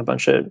adding a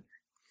bunch of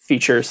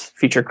feature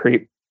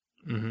creep.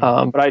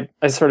 Mm-hmm. But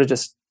I sort of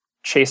just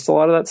chased a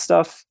lot of that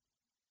stuff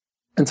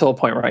until a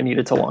point where I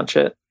needed to launch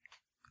it.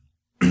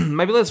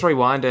 Maybe let's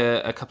rewind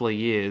a couple of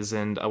years,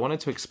 and I wanted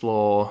to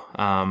explore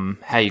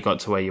how you got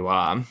to where you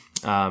are,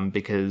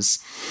 because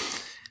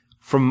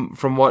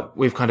from what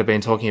we've kind of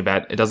been talking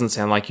about, it doesn't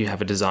sound like you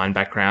have a design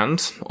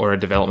background or a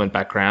development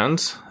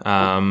background.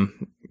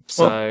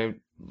 So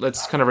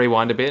let's kind of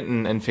rewind a bit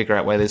and figure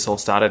out where this all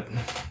started.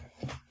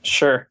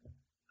 Sure.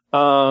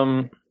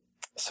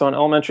 So in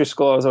elementary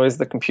school, I was always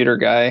the computer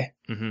guy.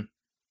 Mm-hmm.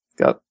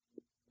 Got,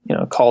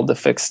 called to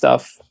fix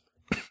stuff.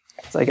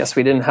 So I guess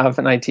we didn't have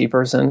an IT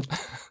person.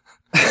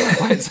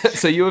 Wait,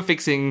 so you were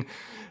fixing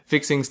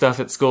stuff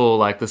at school,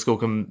 like the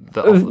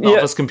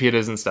office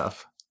computers and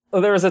stuff?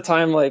 Well, there was a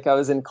time like I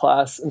was in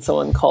class and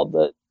someone called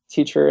the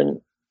teacher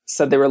and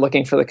said they were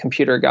looking for the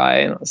computer guy.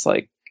 And I was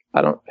like,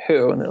 I don't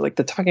who? And they're like,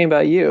 they're talking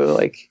about you.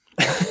 Like,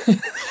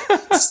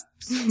 it's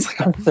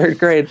like I'm third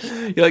grade.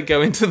 You like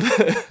go into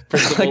the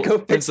principal, like go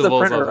fix the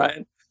printer,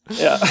 Ryan.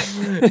 Yeah.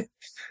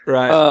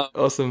 Right.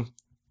 Awesome.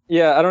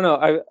 Yeah. I don't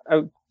know.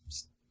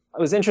 I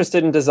was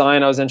interested in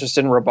design. I was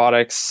interested in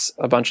robotics,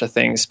 a bunch of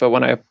things. But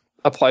when I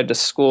applied to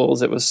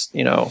schools, it was,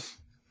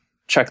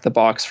 check the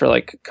box for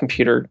like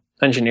computer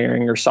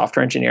engineering or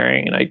software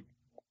engineering. And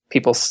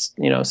people,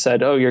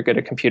 said, oh, you're good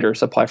at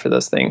computers, apply for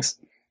those things.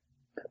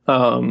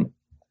 And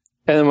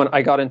then when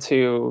I got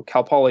into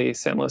Cal Poly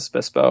San Luis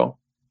Obispo,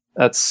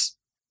 it's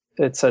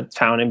a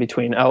town in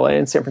between LA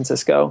and San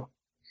Francisco.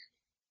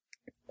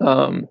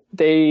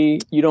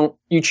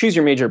 You choose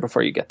your major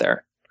before you get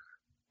there.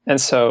 And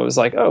so it was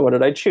like, oh, what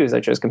did I choose? I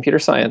chose computer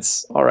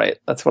science. All right,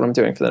 that's what I'm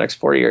doing for the next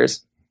 4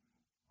 years.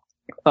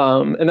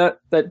 And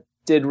that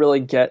did really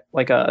get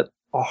like a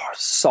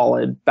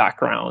solid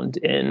background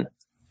in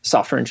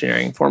software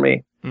engineering for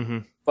me. Mm-hmm.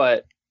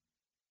 But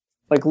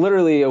like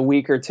literally a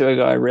week or two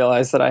ago, I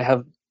realized that I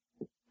have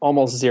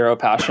almost zero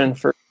passion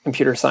for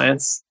computer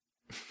science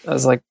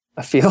as like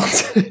a field,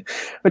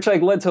 which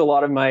like led to a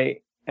lot of my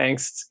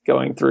angst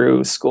going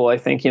through school. I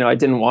think, I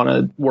didn't want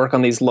to work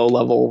on these low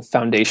level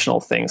foundational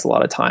things a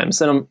lot of times.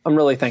 And I'm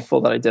really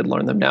thankful that I did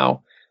learn them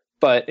now,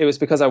 but it was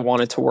because I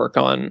wanted to work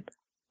on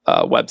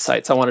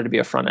websites. I wanted to be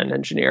a front end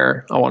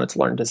engineer. I wanted to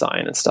learn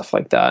design and stuff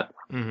like that.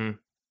 Mm-hmm.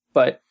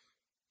 But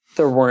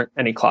there weren't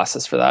any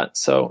classes for that.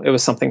 So it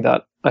was something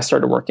that I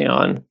started working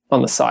on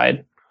the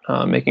side,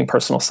 making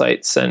personal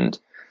sites and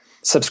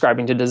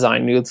subscribing to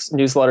design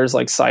newsletters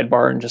like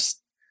Sidebar and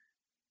just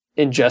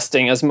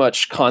ingesting as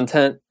much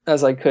content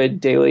as I could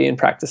daily and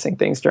practicing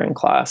things during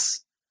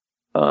class.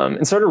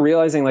 And sort of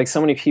realizing like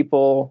so many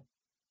people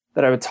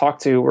that I would talk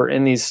to were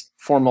in these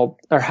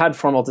had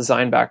formal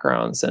design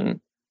backgrounds,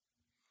 and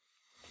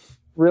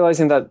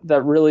realizing that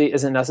really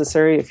isn't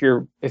necessary if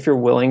you're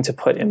willing to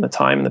put in the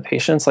time and the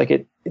patience. Like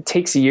it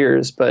takes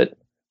years, but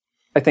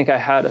I think I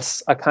had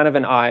a kind of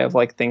an eye of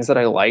like things that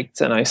I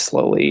liked, and I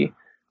slowly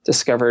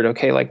discovered,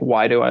 okay, like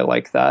why do I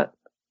like that?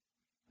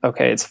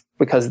 Okay, it's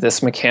because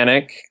this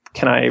mechanic,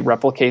 can I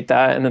replicate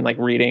that? And then like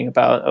reading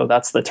about, oh,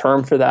 that's the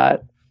term for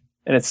that.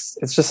 And it's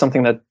just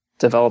something that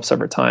develops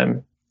over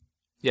time.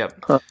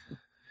 Yep.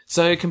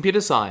 So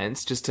computer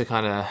science, just to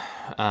kind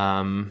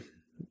of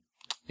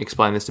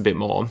explain this a bit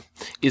more,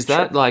 is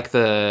that like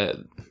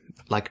the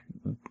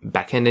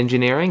back-end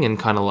engineering and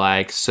kind of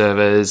like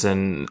servers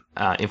and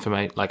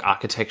like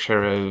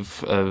architecture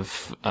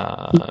of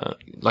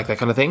like that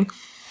kind of thing?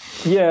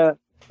 Yeah,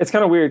 it's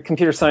kind of weird.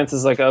 Computer science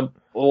is like a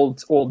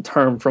old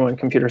term from when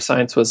computer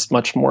science was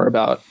much more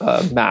about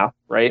math,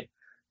 right?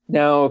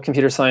 Now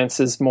computer science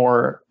is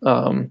more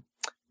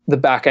the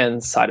back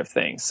end side of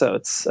things. So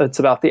it's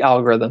about the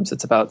algorithms,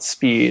 it's about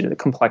speed,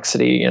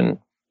 complexity, and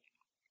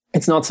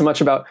it's not so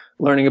much about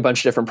learning a bunch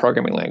of different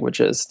programming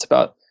languages. It's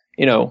about,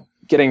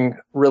 getting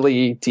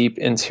really deep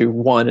into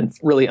one and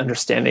really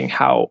understanding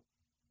how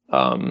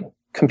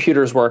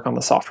computers work on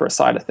the software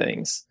side of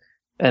things.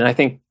 And I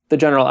think the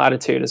general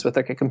attitude is with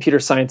like a computer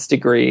science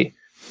degree,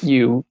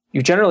 you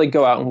generally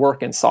go out and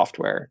work in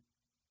software,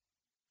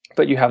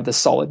 but you have this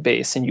solid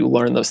base and you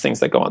learn those things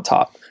that go on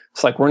top.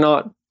 It's like we're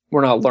not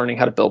learning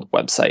how to build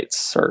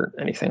websites or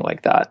anything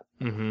like that.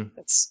 Mm-hmm.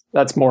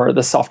 That's more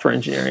the software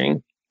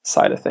engineering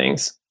side of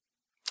things.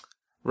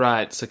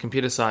 Right. So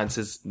computer science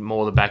is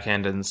more the back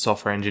end and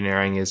software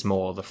engineering is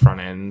more the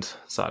front end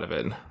side of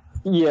it.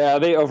 Yeah,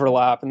 they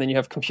overlap. And then you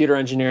have computer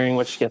engineering,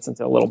 which gets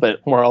into a little bit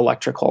more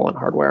electrical and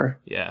hardware.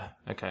 Yeah.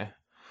 Okay.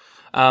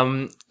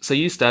 So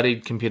you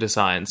studied computer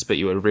science, but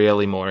you were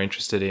really more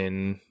interested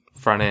in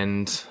front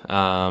end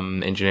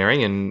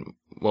engineering and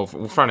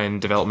front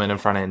end development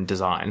and front end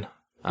design.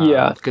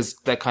 Yeah, because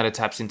that kind of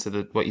taps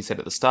into what you said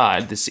at the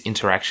start, this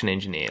interaction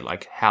engineer,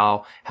 like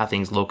how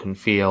things look and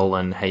feel,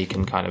 and how you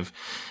can kind of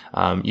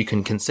you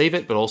can conceive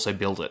it, but also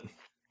build it.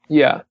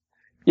 Yeah.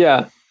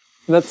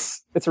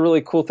 It's a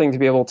really cool thing to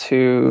be able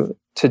to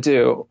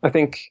do. I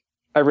think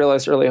I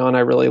realized early on I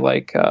really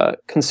like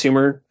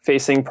consumer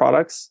facing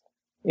products.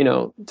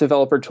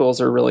 Developer tools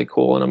are really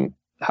cool, and I'm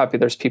happy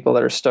there's people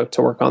that are stoked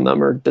to work on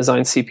them or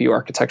design CPU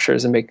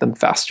architectures and make them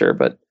faster.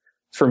 But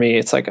for me,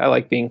 it's like I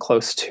like being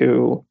close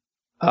to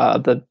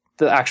the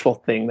actual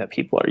thing that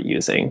people are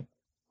using.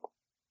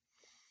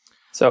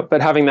 So,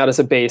 but having that as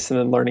a base and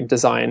then learning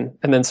design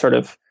and then sort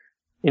of,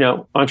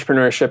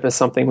 entrepreneurship is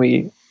something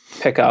we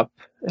pick up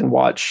and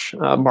watch.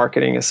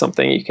 Marketing is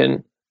something you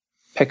can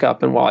pick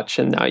up and watch.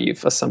 And now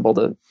you've assembled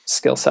a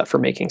skill set for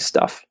making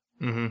stuff.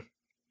 Mm-hmm.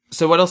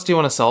 So what else do you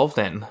want to solve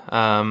then?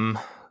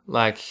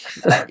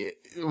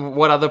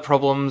 what other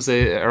problems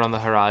are on the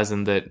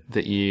horizon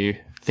that you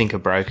think are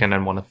broken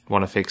and want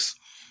to fix?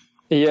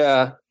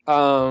 Yeah.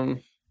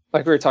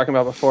 Like we were talking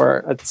about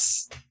before,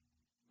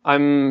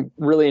 I'm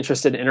really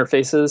interested in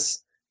interfaces,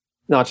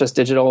 not just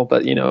digital,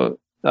 but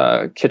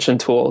kitchen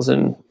tools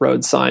and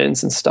road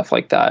signs and stuff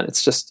like that.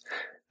 It's just,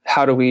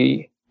 how do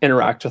we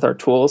interact with our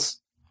tools?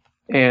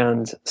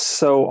 And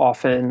so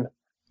often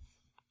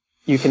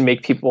you can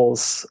make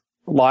people's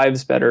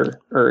lives better,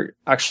 or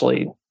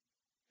actually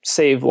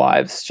save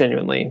lives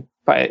genuinely,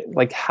 by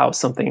like how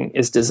something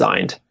is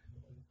designed.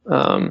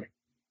 I'd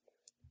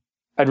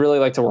really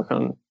like to work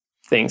on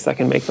things that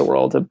can make the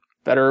world a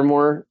better,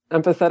 more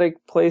empathetic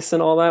place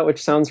and all that,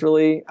 which sounds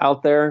really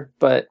out there,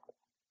 but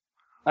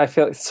I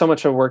feel like so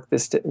much of work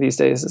these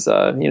days is,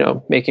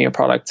 making a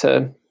product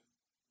to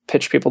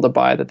pitch people to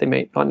buy that they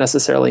may not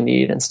necessarily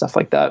need and stuff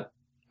like that.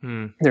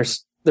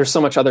 There's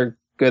so much other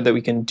good that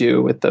we can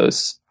do with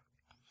those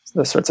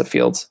sorts of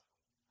fields.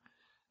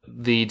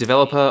 The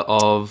developer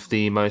of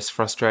the most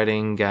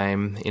frustrating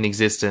game in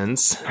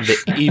existence,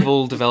 the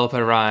evil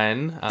developer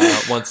Ryan,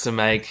 wants to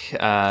make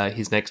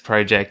his next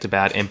project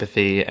about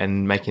empathy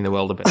and making the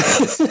world a better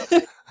place.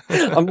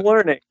 I'm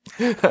learning.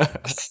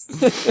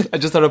 I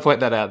just thought I'd point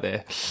that out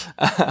there.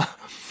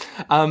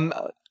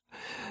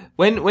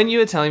 When you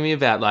were telling me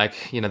about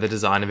the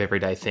design of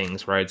everyday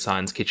things, road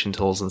signs, kitchen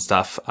tools and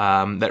stuff,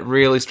 that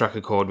really struck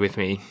a chord with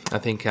me. I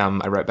think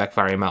I wrote back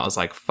via email. I was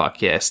like,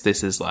 fuck yes,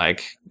 this is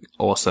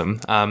awesome.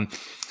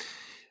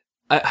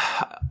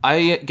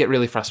 I get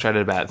really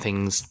frustrated about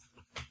things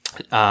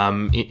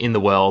in the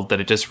world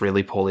that are just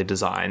really poorly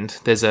designed.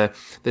 There's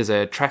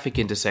a traffic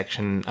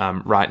intersection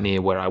right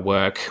near where I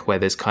work, where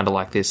there's kind of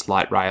like this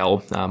light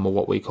rail, or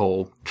what we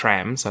call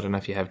trams. I don't know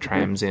if you have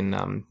trams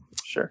in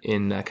Sure.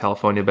 in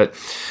California, but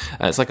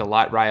it's like a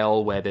light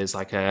rail where there's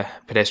like a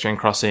pedestrian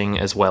crossing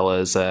as well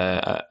as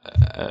a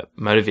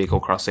motor vehicle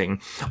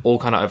crossing, all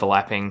kind of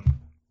overlapping.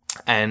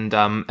 And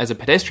as a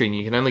pedestrian,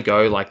 you can only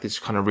go like this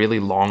kind of really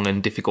long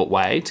and difficult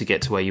way to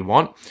get to where you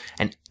want.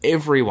 And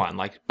everyone,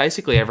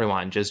 basically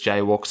everyone, just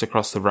jaywalks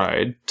across the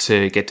road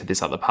to get to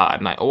this other part.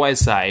 And I always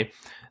say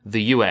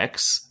the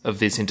UX of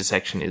this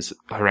intersection is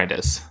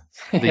horrendous.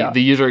 The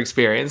user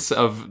experience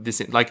of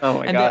this, oh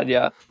my God,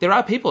 yeah. There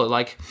are people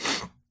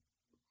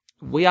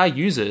we are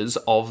users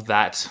of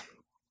that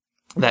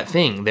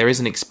thing. There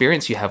is an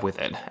experience you have with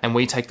it, and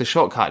we take the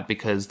shortcut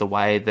because the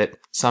way that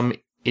some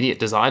idiot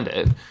designed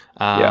it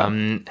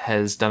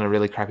has done a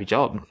really crappy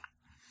job.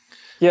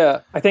 Yeah,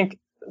 I think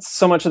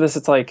so much of this,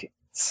 it's like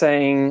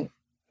saying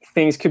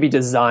things could be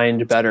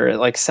designed better.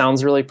 It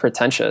sounds really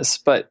pretentious,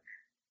 but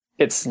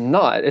it's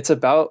not. It's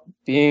about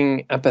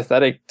being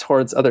empathetic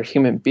towards other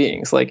human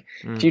beings.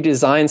 If you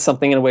design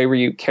something in a way where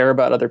you care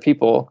about other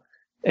people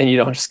and you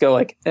don't just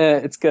go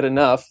it's good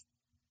enough,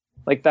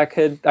 that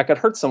could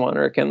hurt someone,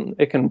 or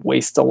it can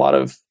waste a lot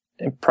of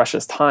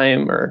precious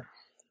time or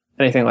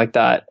anything like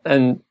that.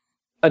 And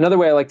another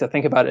way I like to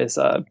think about it is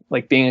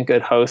being a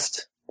good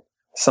host,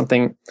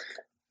 something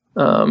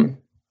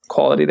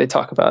quality they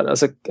talk about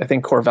as I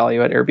think core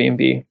value at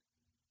Airbnb.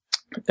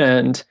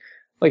 And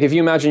if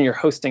you imagine you're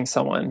hosting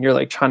someone,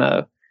 you're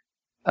trying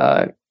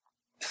to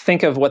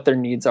think of what their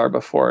needs are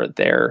before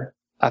they're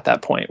at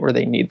that point where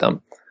they need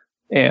them.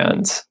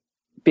 And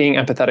being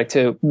empathetic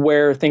to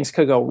where things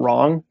could go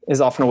wrong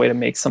is often a way to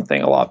make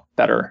something a lot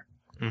better.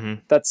 Mm-hmm.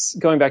 That's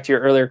going back to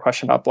your earlier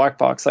question about black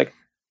box. A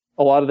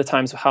lot of the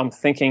times how I'm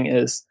thinking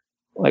is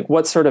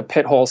what sort of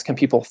pit holes can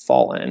people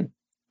fall in?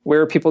 Where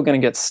are people going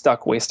to get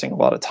stuck wasting a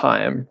lot of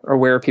time? Or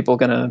where are people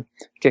going to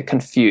get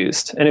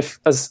confused? And if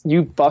as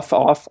you buff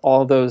off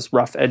all those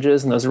rough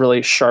edges and those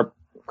really sharp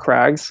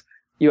crags,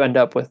 you end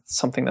up with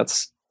something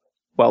that's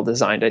well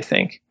designed, I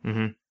think.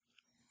 Mm-hmm.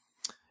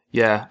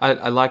 Yeah,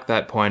 I like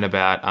that point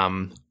about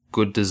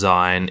good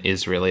design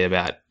is really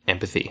about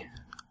empathy.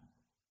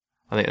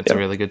 I think that's a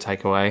really good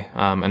takeaway,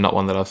 and not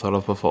one that I've thought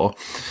of before.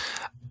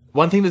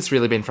 One thing that's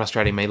really been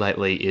frustrating me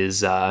lately is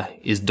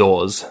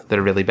doors that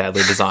are really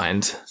badly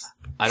designed.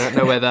 I don't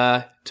know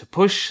whether to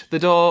push the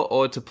door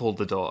or to pull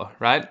the door,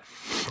 right?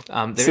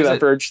 See that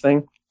Verge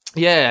thing?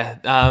 Yeah.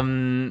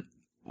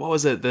 What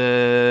was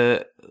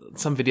it?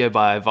 Some video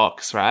by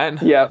Vox,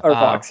 right? Yeah, or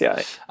Vox,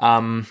 yeah.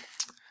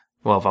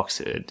 Well, Vox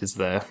is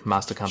the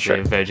master company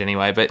of Verge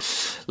anyway, but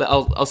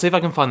I'll see if I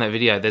can find that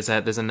video. There's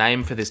a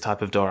name for this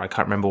type of door. I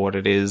can't remember what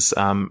it is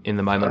in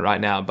the moment right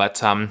now,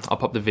 but I'll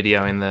pop the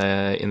video in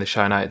the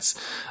show notes.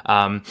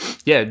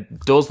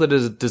 Doors that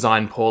are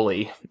designed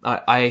poorly.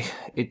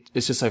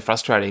 It's just so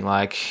frustrating,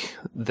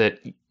 that.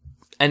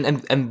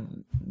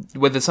 And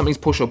whether something's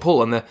push or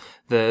pull, and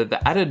the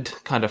added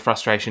kind of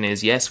frustration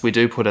is, yes, we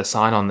do put a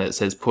sign on that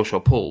says push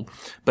or pull,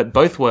 but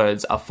both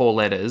words are 4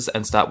 letters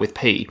and start with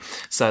P.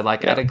 So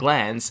at a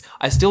glance,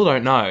 I still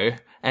don't know.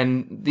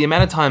 And the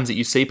amount of times that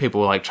you see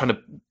people trying to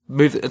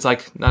move, it's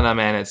no,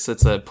 man, it's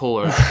a pull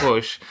or it's a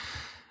push.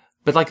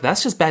 But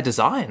that's just bad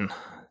design.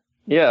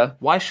 Yeah.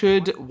 Why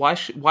should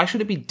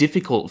it be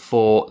difficult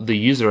for the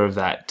user of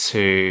that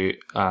to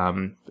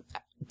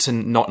to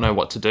not know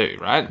what to do,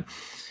 right?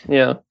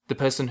 Yeah. The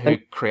person who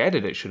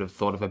created it should have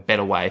thought of a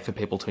better way for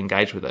people to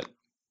engage with it.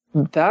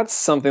 That's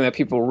something that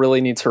people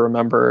really need to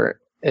remember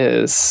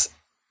is,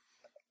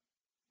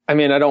 I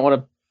mean, I don't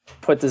want to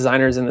put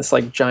designers in this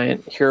like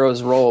giant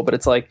hero's role, but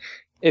it's like,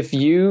 if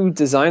you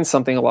design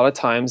something a lot of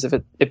times, if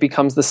it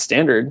becomes the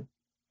standard,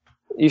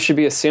 you should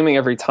be assuming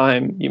every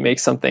time you make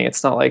something,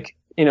 it's not like,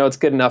 it's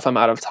good enough, I'm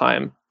out of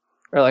time,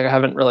 or like I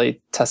haven't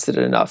really tested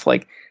it enough.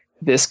 Like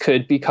this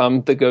could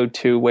become the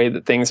go-to way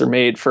that things are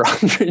made for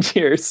 100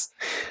 years,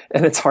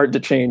 and it's hard to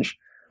change.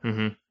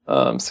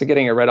 Mm-hmm. So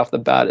getting it right off the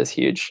bat is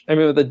huge. I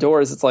mean, with the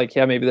doors, it's like,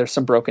 yeah, maybe there's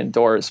some broken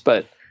doors,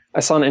 but I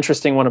saw an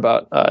interesting one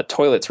about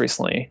toilets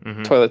recently,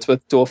 toilets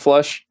with dual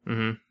flush.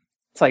 Mm-hmm.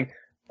 It's like,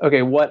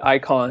 okay, what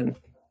icon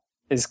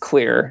is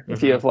clear?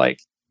 If you have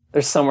like,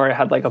 there's somewhere it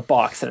had like a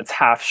box and it's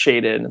half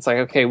shaded, and it's like,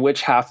 okay,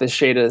 which half is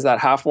shaded? Is that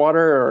half water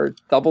or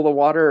double the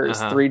water, or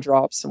is 3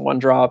 drops and 1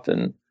 drop?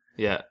 And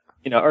yeah,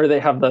 or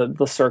they have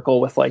the circle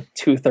with like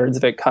 2/3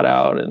 of it cut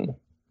out, and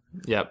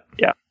yeah.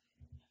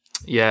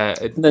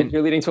 And then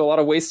you're leading to a lot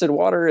of wasted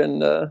water,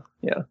 and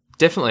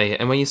definitely.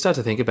 And when you start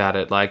to think about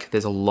it, like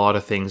there's a lot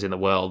of things in the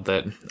world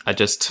that are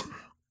just,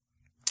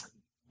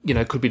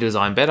 could be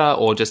designed better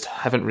or just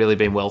haven't really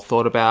been well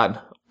thought about.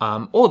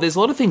 Or there's a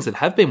lot of things that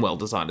have been well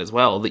designed as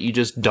well that you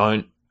just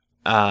don't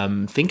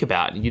think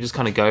about. You just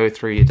kind of go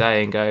through your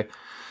day and go,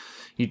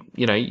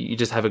 you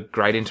just have a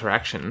great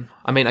interaction.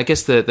 I mean, I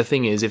guess the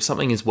thing is, if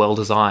something is well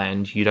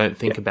designed, you don't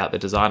think about the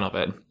design of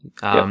it.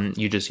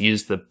 You just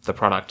use the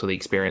product or the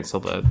experience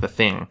or the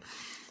thing.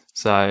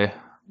 So it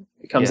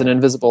becomes an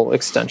invisible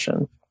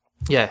extension.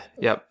 Yeah.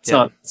 Yep. It's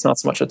not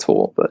so much a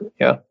tool, but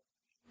yeah.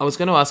 I was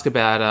going to ask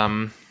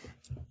about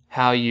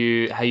how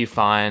you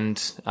find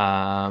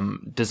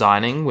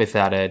designing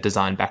without a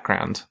design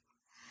background.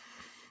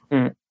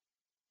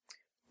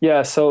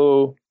 Yeah,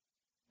 so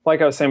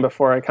like I was saying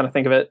before, I kind of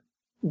think of it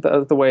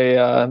the way,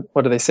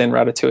 what do they say in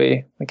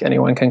Ratatouille? Like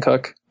anyone can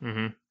cook.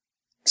 Mm-hmm.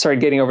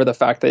 Started getting over the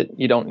fact that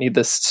you don't need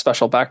this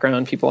special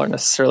background. People aren't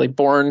necessarily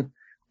born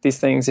these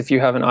things. If you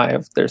have an eye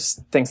of,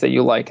 there's things that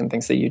you like and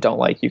things that you don't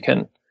like, you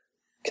can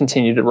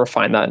continue to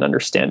refine that and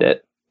understand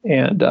it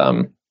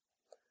and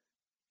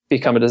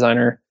become a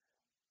designer.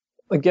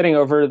 Like getting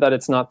over that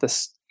it's not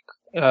this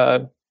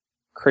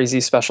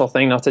crazy special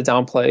thing, not to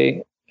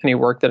downplay any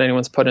work that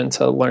anyone's put in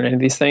to learn any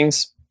of these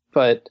things,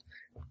 but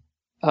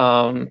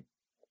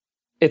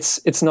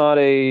it's not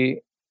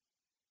a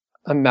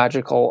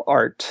magical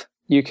art.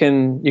 You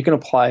can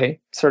apply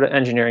sort of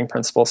engineering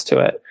principles to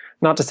it.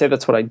 Not to say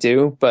that's what I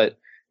do, but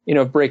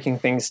breaking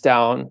things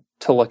down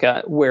to look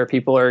at where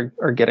people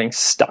are getting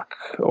stuck,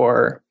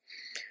 or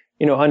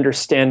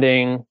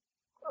understanding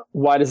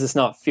why does this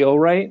not feel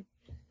right.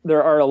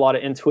 There are a lot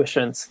of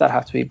intuitions that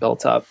have to be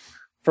built up.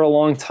 For a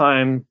long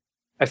time,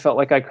 I felt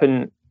like I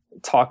couldn't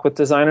talk with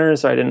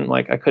designers, or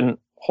I couldn't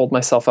hold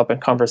myself up in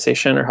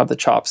conversation or have the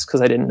chops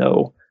because I didn't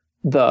know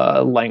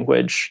the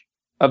language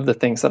of the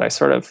things that I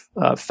sort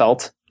of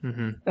felt.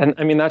 Mm-hmm. And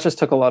I mean, that just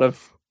took a lot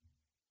of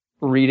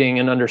reading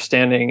and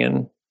understanding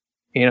and,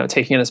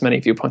 taking in as many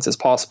viewpoints as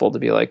possible to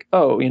be like,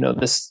 oh,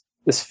 this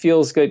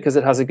feels good because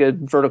it has a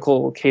good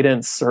vertical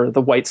cadence, or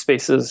the white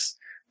space is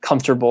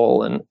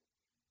comfortable. And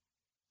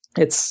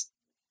it's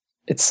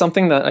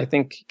something that I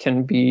think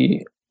can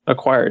be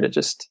acquired. It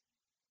just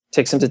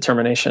takes some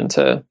determination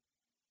to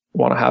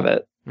want to have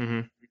it.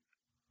 Mm-hmm.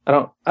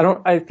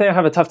 I think I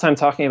have a tough time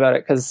talking about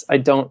it because I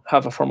don't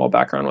have a formal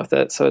background with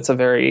it. So it's a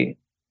very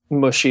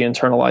mushy,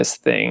 internalized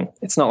thing.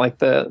 It's not like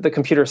the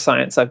computer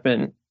science. I've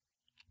been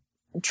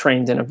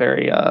trained in a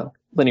very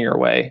linear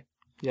way.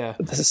 Yeah.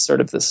 But this is sort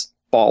of this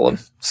ball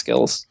of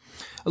skills.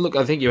 Look,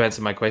 I think you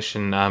answered my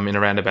question in a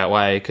roundabout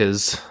way,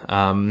 because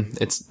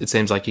it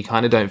seems like you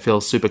kind of don't feel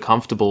super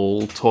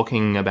comfortable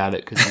talking about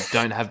it because you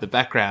don't have the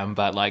background,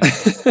 but like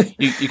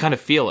you kind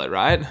of feel it,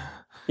 right?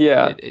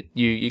 Yeah.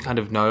 You kind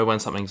of know when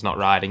something's not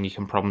right, and you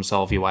can problem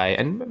solve your way,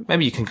 and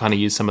maybe you can kind of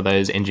use some of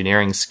those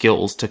engineering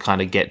skills to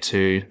kind of get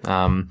to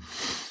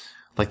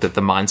like the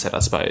mindset, I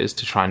suppose,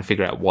 to try and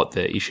figure out what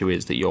the issue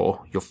is that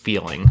you're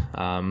feeling.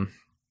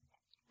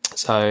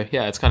 So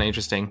yeah, it's kind of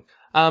interesting.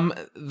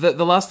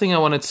 The last thing I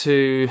wanted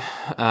to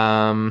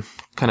kind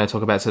of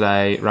talk about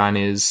today, Ryan,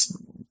 is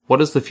what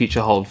does the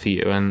future hold for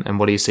you, and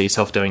what do you see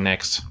yourself doing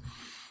next?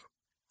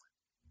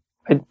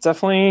 I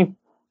definitely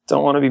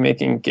don't want to be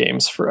making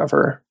games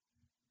forever.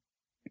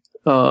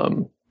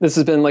 This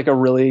has been like a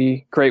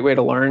really great way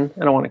to learn,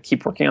 and I want to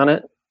keep working on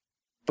it.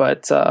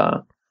 But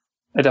I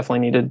definitely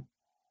need to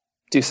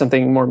do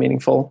something more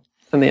meaningful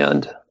in the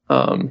end.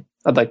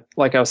 I'd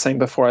like I was saying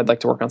before, I'd like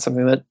to work on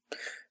something that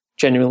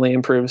genuinely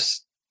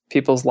improves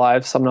people's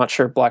lives. I'm not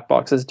sure Black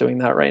Box is doing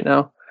that right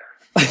now.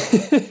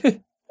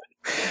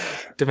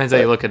 Depends how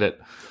you look at it.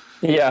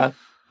 Yeah,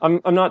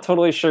 I'm not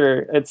totally sure.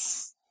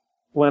 It's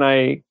when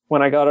I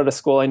got out of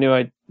school, I knew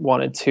I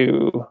wanted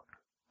to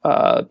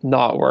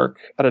not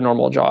work at a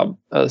normal job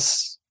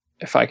as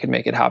if I could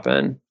make it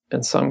happen.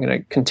 And so I'm going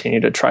to continue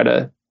to try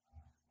to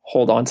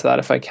hold on to that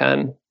if I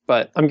can.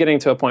 But I'm getting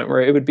to a point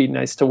where it would be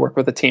nice to work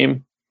with a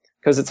team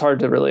because it's hard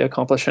to really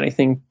accomplish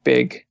anything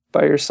big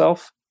by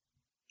yourself.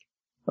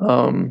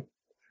 So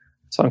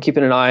I'm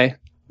keeping an eye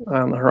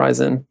on the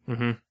horizon,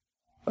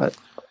 but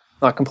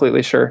not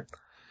completely sure.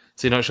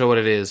 So you're not sure what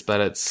it is,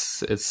 but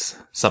it's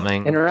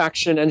something.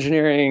 Interaction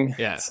engineering.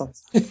 Yeah.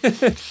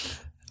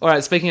 All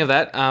right. Speaking of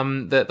that,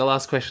 the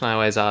last question I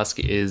always ask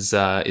is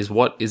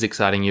what is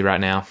exciting you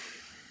right now?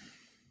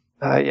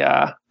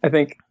 Yeah, I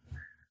think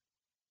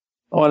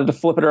I wanted to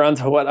flip it around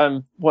to what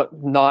I'm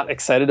not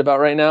excited about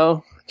right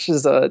now, which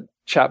is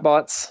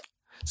chatbots.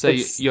 So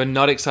you're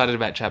not excited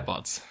about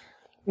chatbots?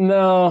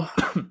 No,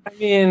 I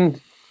mean,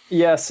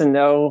 yes and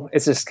no.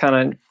 It's just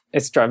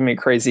it's driving me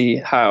crazy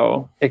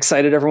how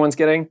excited everyone's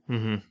getting.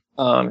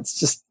 It's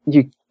just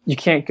you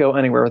can't go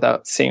anywhere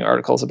without seeing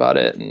articles about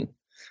it and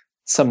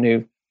some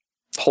new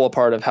pull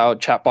apart of how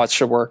chatbots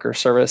should work or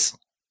service.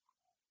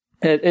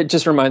 It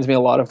just reminds me a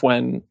lot of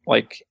when,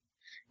 like,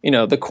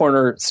 the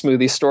corner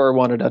smoothie store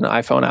wanted an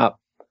iPhone app.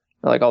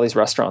 Like all these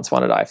restaurants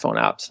wanted iPhone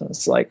apps. And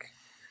it's like,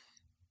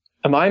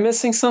 am I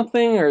missing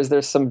something or is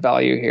there some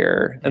value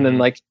here? And then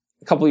like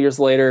a couple of years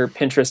later,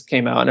 Pinterest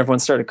came out and everyone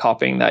started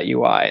copying that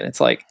UI. And it's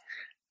like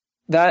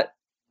that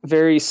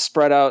very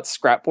spread out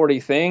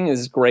scrapboardy thing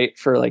is great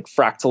for like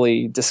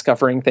fractally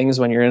discovering things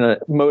when you're in a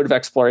mode of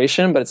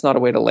exploration, but it's not a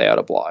way to lay out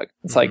a blog.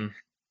 It's like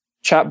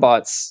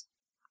chatbots.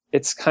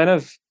 It's kind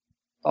of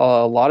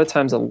a lot of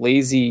times a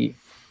lazy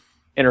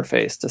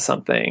interface to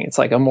something. It's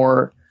like a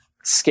more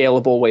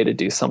scalable way to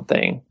do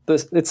something.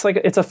 It's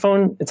a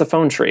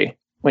phone tree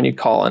when you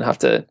call and have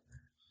to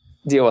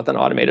deal with an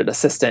automated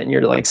assistant and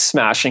you're like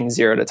smashing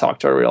zero to talk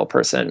to a real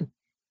person.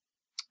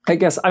 I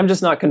guess I'm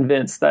just not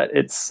convinced that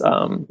it's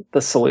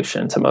the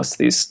solution to most of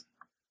these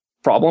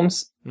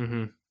problems.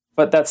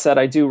 But that said,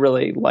 I do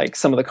really like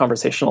some of the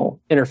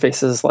conversational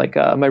interfaces. Like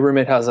my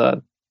roommate has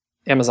a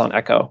Amazon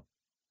Echo,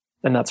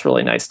 and that's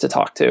really nice to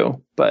talk to.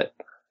 But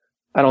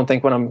I don't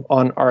think when I'm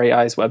on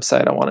REI's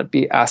website, I want to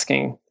be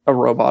asking a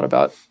robot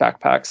about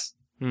backpacks.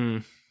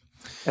 I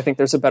think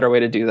there's a better way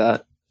to do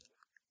that.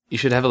 You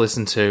should have a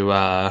listen to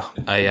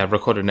I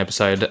recorded an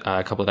episode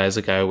a couple of days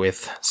ago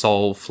with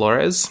Sol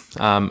Flores,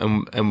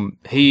 and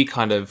he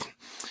kind of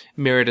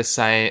mirrored a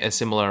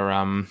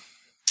similar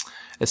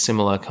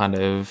kind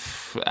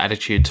of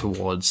attitude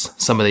towards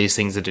some of these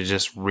things that are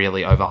just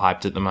really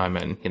overhyped at the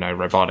moment.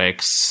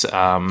 Robotics,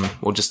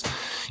 or just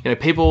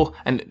people,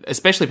 and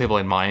especially people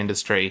in my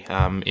industry,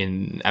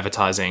 in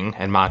advertising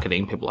and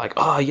marketing. People are like,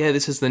 oh yeah,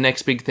 this is the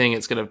next big thing.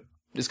 It's gonna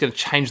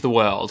change the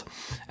world,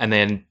 and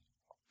then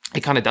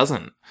it kind of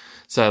doesn't.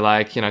 So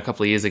like, a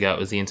couple of years ago, it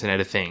was the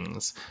Internet of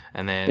Things,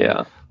 and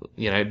then,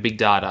 big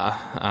data.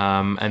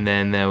 And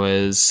then there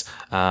was,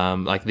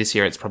 like this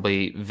year, it's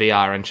probably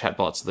VR and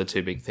chatbots are the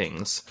two big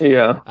things.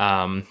 Yeah.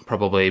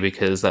 Probably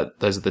because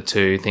those are the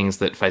two things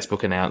that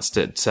Facebook announced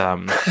at,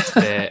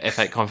 their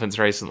F8 conference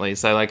recently.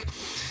 So like,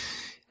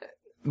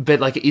 but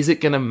like, is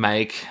it going to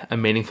make a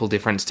meaningful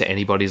difference to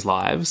anybody's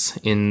lives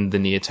in the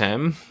near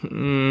term?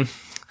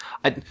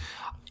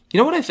 You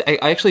know what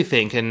I actually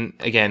think, and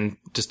again,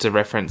 just to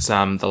reference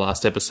the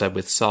last episode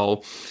with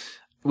Sol,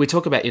 we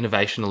talk about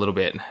innovation a little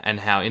bit and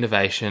how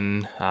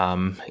innovation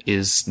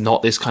is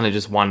not this kind of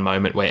just one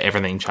moment where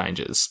everything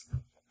changes.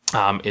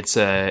 It's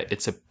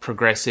a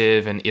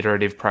progressive and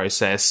iterative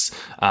process,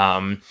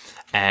 and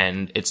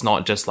it's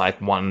not just like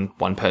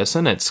one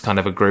person. It's kind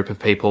of a group of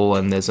people,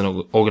 and there's an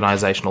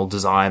organizational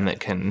design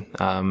that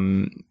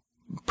can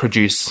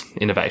produce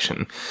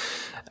innovation.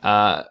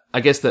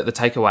 I guess that the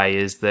takeaway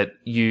is that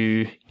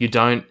you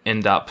don't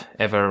end up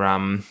ever,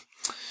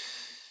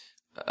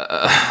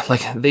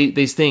 like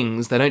these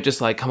things, they don't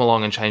just like come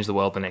along and change the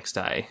world the next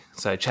day.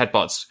 So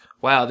chatbots,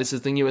 wow, this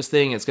is the newest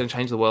thing. It's going to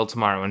change the world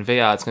tomorrow. And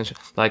VR, it's going to,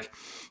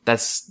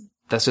 that's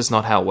just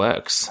not how it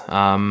works.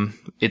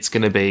 It's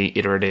going to be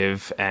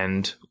iterative,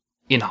 and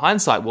in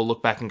hindsight, we'll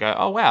look back and go,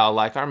 oh wow,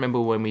 like I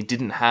remember when we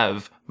didn't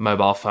have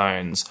mobile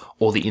phones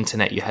or the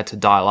internet, you had to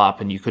dial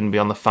up and you couldn't be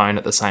on the phone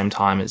at the same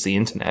time as the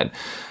internet.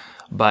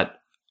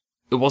 But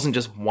it wasn't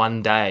just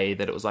one day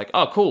that it was like,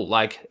 oh cool,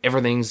 like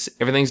everything's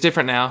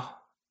different now.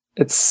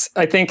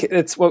 I think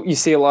it's what you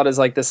see a lot is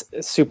like this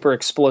super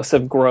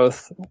explosive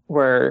growth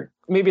where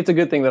maybe it's a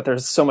good thing that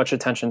there's so much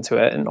attention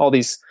to it and all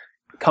these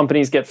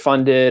companies get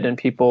funded and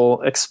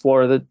people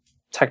explore the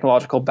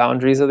technological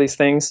boundaries of these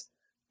things.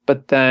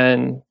 But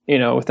then,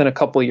 within a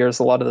couple of years,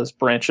 a lot of those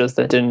branches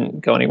that didn't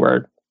go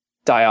anywhere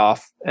die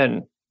off.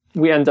 And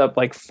we end up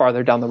like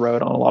farther down the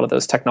road on a lot of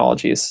those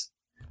technologies.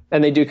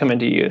 And they do come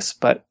into use,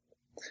 but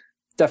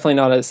definitely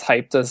not as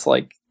hyped as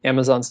like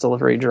Amazon's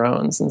delivery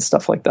drones and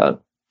stuff like that.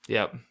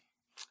 Yep.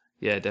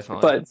 Yeah,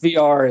 definitely. But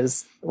VR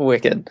is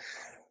wicked.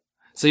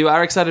 So you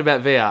are excited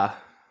about VR?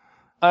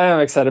 I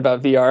am excited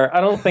about VR. I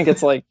don't think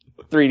it's like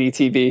 3D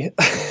TV.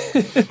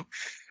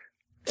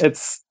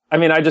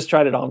 I just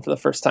tried it on for the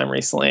first time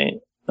recently,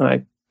 and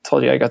I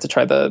told you I got to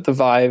try the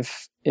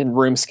Vive in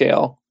room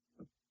scale,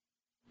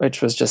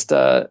 which was just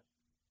I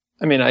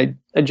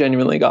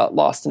genuinely got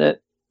lost in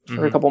it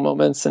for a couple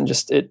moments, and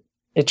just it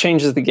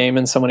changes the game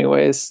in so many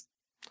ways.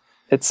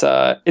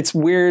 It's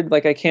weird.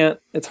 Like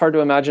it's hard to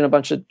imagine a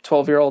bunch of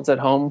 12-year-olds at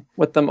home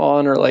with them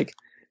on, or like,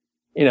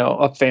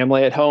 a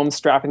family at home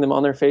strapping them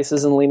on their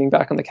faces and leaning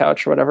back on the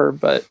couch or whatever.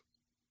 But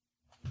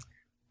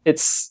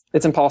it's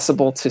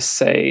impossible to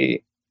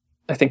say,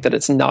 I think, that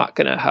it's not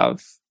going to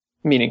have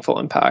meaningful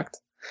impact.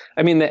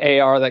 I mean, the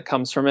AR that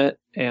comes from it,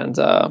 and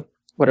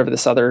whatever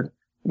this other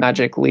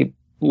Magic Leap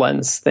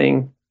lens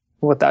thing,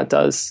 what that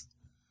does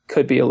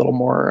could be a little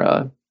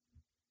more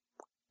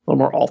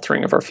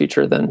altering of our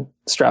future than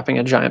strapping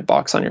a giant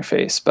box on your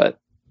face. But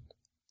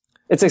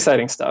it's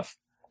exciting stuff.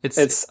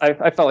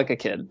 I felt like a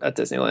kid at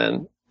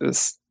Disneyland. It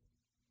was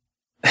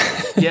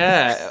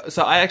Yeah,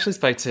 so I actually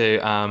spoke to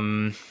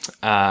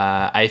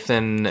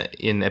Athan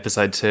in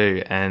episode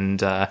 2,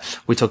 and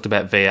we talked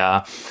about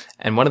VR.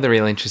 And one of the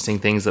really interesting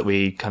things that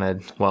we kind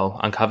of,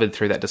 uncovered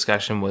through that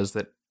discussion was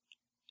that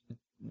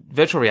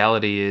virtual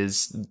reality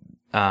is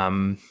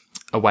a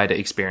way to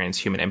experience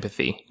human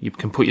empathy. You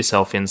can put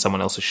yourself in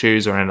someone else's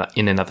shoes or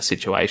in another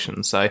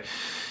situation. So,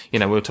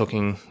 we were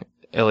talking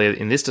earlier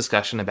in this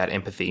discussion about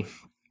empathy.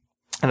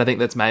 And I think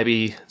that's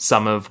maybe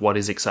some of what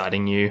is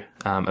exciting you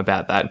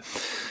about that.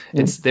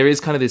 There is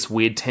kind of this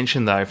weird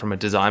tension, though, from a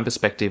design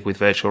perspective with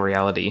virtual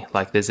reality.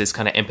 Like, there's this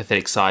kind of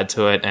empathetic side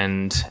to it,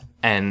 and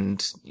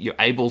you're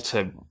able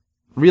to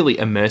really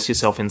immerse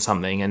yourself in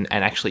something and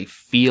actually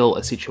feel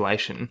a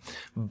situation.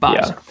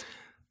 But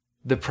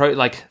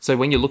so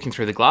when you're looking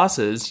through the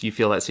glasses, you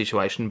feel that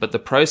situation, but the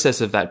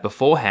process of that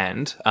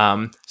beforehand,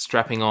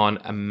 strapping on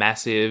a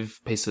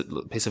massive piece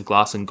of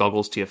glass and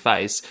goggles to your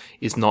face,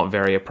 is not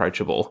very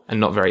approachable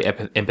and not very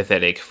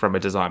empathetic from a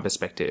design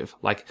perspective.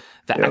 Like,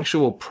 the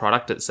actual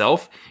product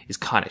itself is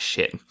kind of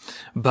shit,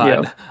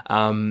 but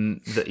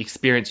the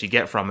experience you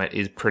get from it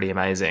is pretty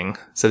amazing.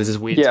 So there's this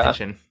weird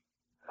tension.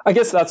 I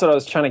guess that's what I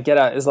was trying to get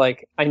at, is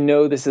like, I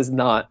know this is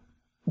not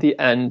the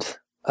end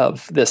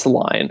of this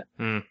line.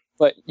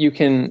 But you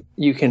can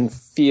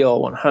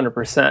feel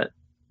 100%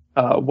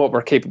 what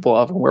we're capable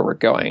of and where we're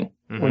going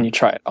when you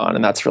try it on,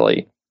 and that's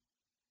really,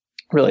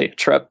 really a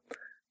trip.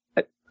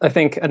 I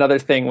think another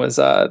thing was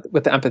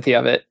with the empathy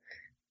of it.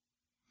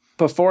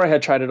 Before I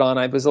had tried it on,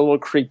 I was a little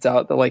creeped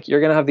out that, like,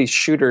 you're gonna have these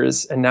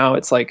shooters, and now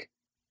it's like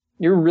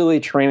you're really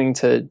training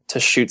to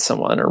shoot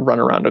someone or run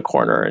around a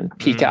corner and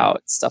peek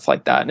out, stuff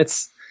like that. And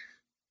it's,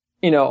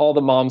 all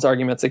the mom's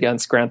arguments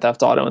against Grand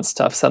Theft Auto and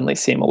stuff suddenly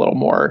seem a little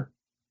more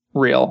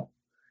real.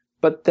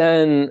 But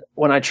then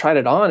when I tried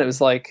it on, it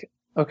was like,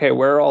 okay,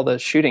 where are all the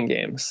shooting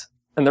games?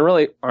 And there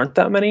really aren't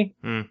that many.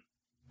 And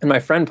my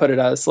friend put it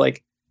as,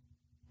 like,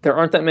 there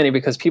aren't that many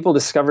because people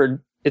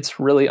discovered it's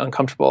really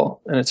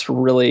uncomfortable and it's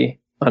really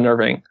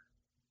unnerving.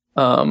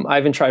 I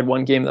even tried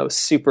one game that was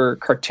super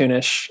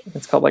cartoonish.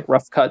 It's called like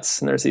Rough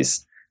Cuts, and there's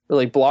these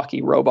really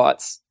blocky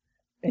robots,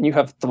 and you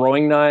have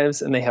throwing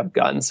knives and they have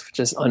guns,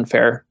 which is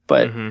unfair.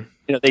 But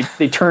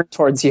they turn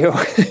towards you.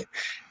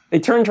 They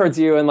turn towards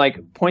you and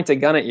like point a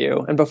gun at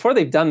you. And before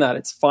they've done that,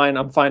 it's fine.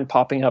 I'm fine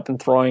popping up and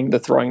throwing the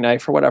throwing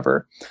knife or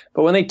whatever.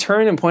 But when they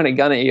turn and point a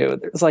gun at you,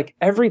 it was like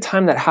every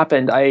time that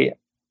happened, I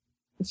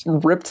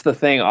ripped the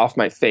thing off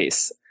my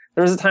face.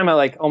 There was a time I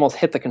like almost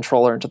hit the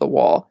controller into the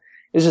wall.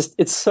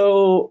 It's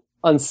so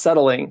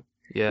unsettling.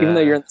 Yeah. Even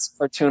though you're in this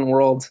cartoon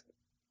world.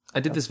 I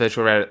did this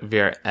virtual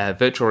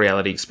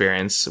reality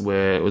experience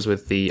where it was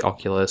with the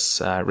Oculus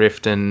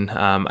Rift, and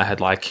I had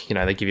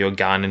they give you a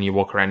gun and you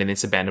walk around in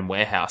this abandoned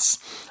warehouse,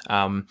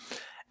 and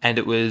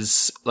it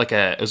was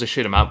a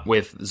shoot 'em up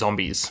with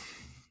zombies.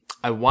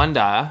 I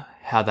wonder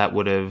how that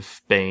would have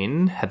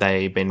been had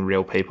they been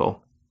real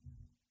people.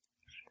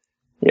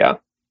 Yeah,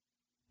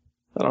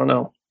 I don't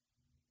know.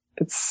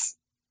 It's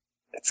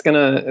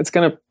gonna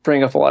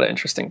bring up a lot of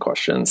interesting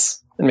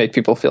questions and make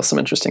people feel some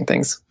interesting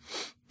things.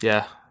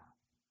 Yeah.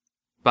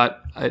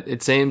 But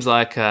it seems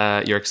like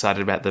you're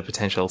excited about the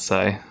potential,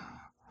 so... Yeah,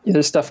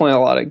 there's definitely a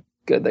lot of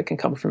good that can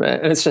come from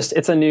it. And it's a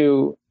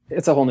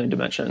whole new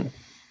dimension.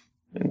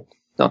 I mean,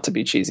 not to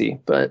be cheesy,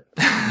 but...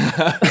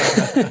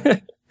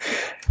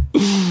 It's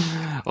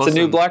a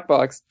new black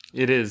box.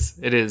 It is.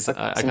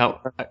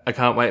 I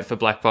can't wait for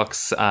black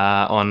box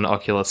on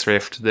Oculus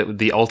Rift,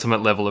 the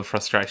ultimate level of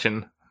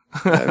frustration.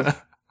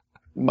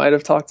 Might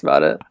have talked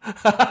about it.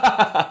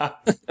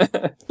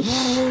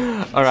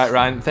 All right,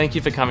 Ryan, thank you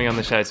for coming on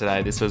the show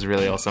today. This was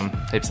really awesome.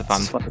 Heaps of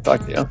fun. It's fun to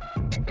talk to you.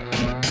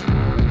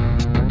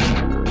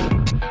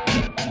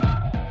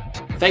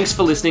 Thanks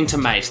for listening to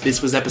Mate.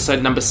 This was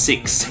episode number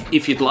 6.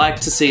 If you'd like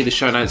to see the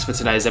show notes for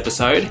today's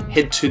episode,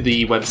 head to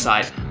the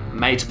website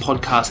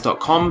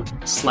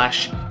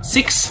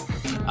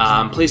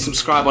matepodcast.com/6. Please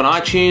subscribe on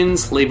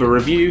iTunes, leave a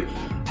review.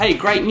 Hey,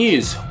 great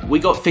news! We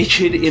got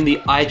featured in the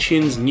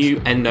iTunes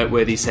New and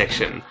Noteworthy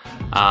section.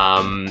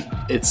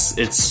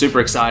 It's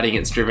super exciting.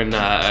 It's driven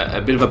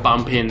a bit of a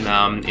bump in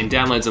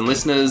downloads and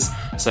listeners.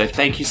 So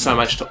thank you so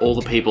much to all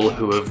the people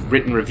who have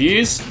written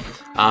reviews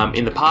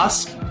in the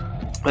past.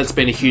 That's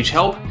been a huge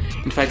help.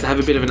 In fact, I have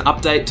a bit of an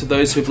update to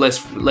those who've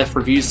left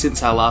reviews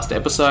since our last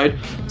episode.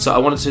 So I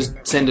wanted to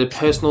send a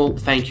personal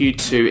thank you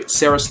to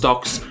Sarah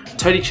Stocks,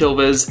 Tony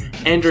Chilvers,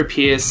 Andrew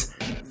Pierce,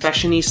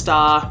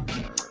 Fashionista,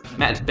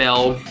 Matt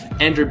Bell,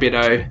 Andrew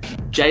Bido,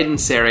 Jaden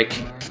Serick,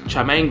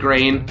 Charmaine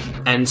Green,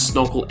 and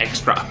Snorkel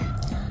Extra.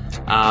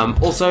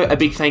 Also, a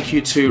big thank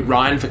you to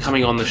Ryan for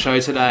coming on the show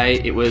today.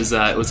 It was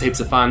heaps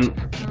of fun,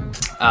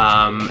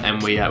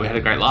 and we had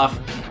a great laugh.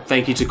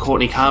 Thank you to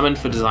Courtney Carmen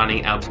for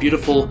designing our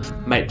beautiful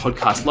Mate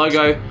Podcast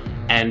logo,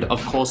 and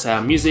of course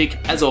our music,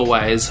 as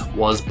always,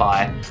 was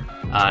by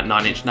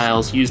Nine Inch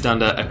Nails, used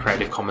under a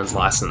Creative Commons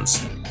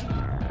license.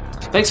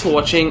 Thanks for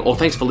watching, or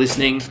thanks for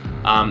listening.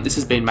 This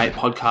has been Mate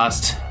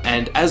Podcast,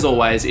 and as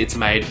always, it's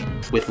made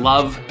with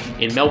love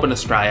in Melbourne,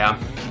 Australia.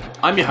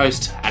 I'm your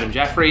host, Adam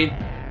Jaffrey,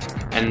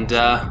 and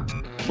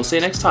we'll see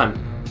you next time.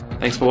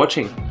 Thanks for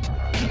watching.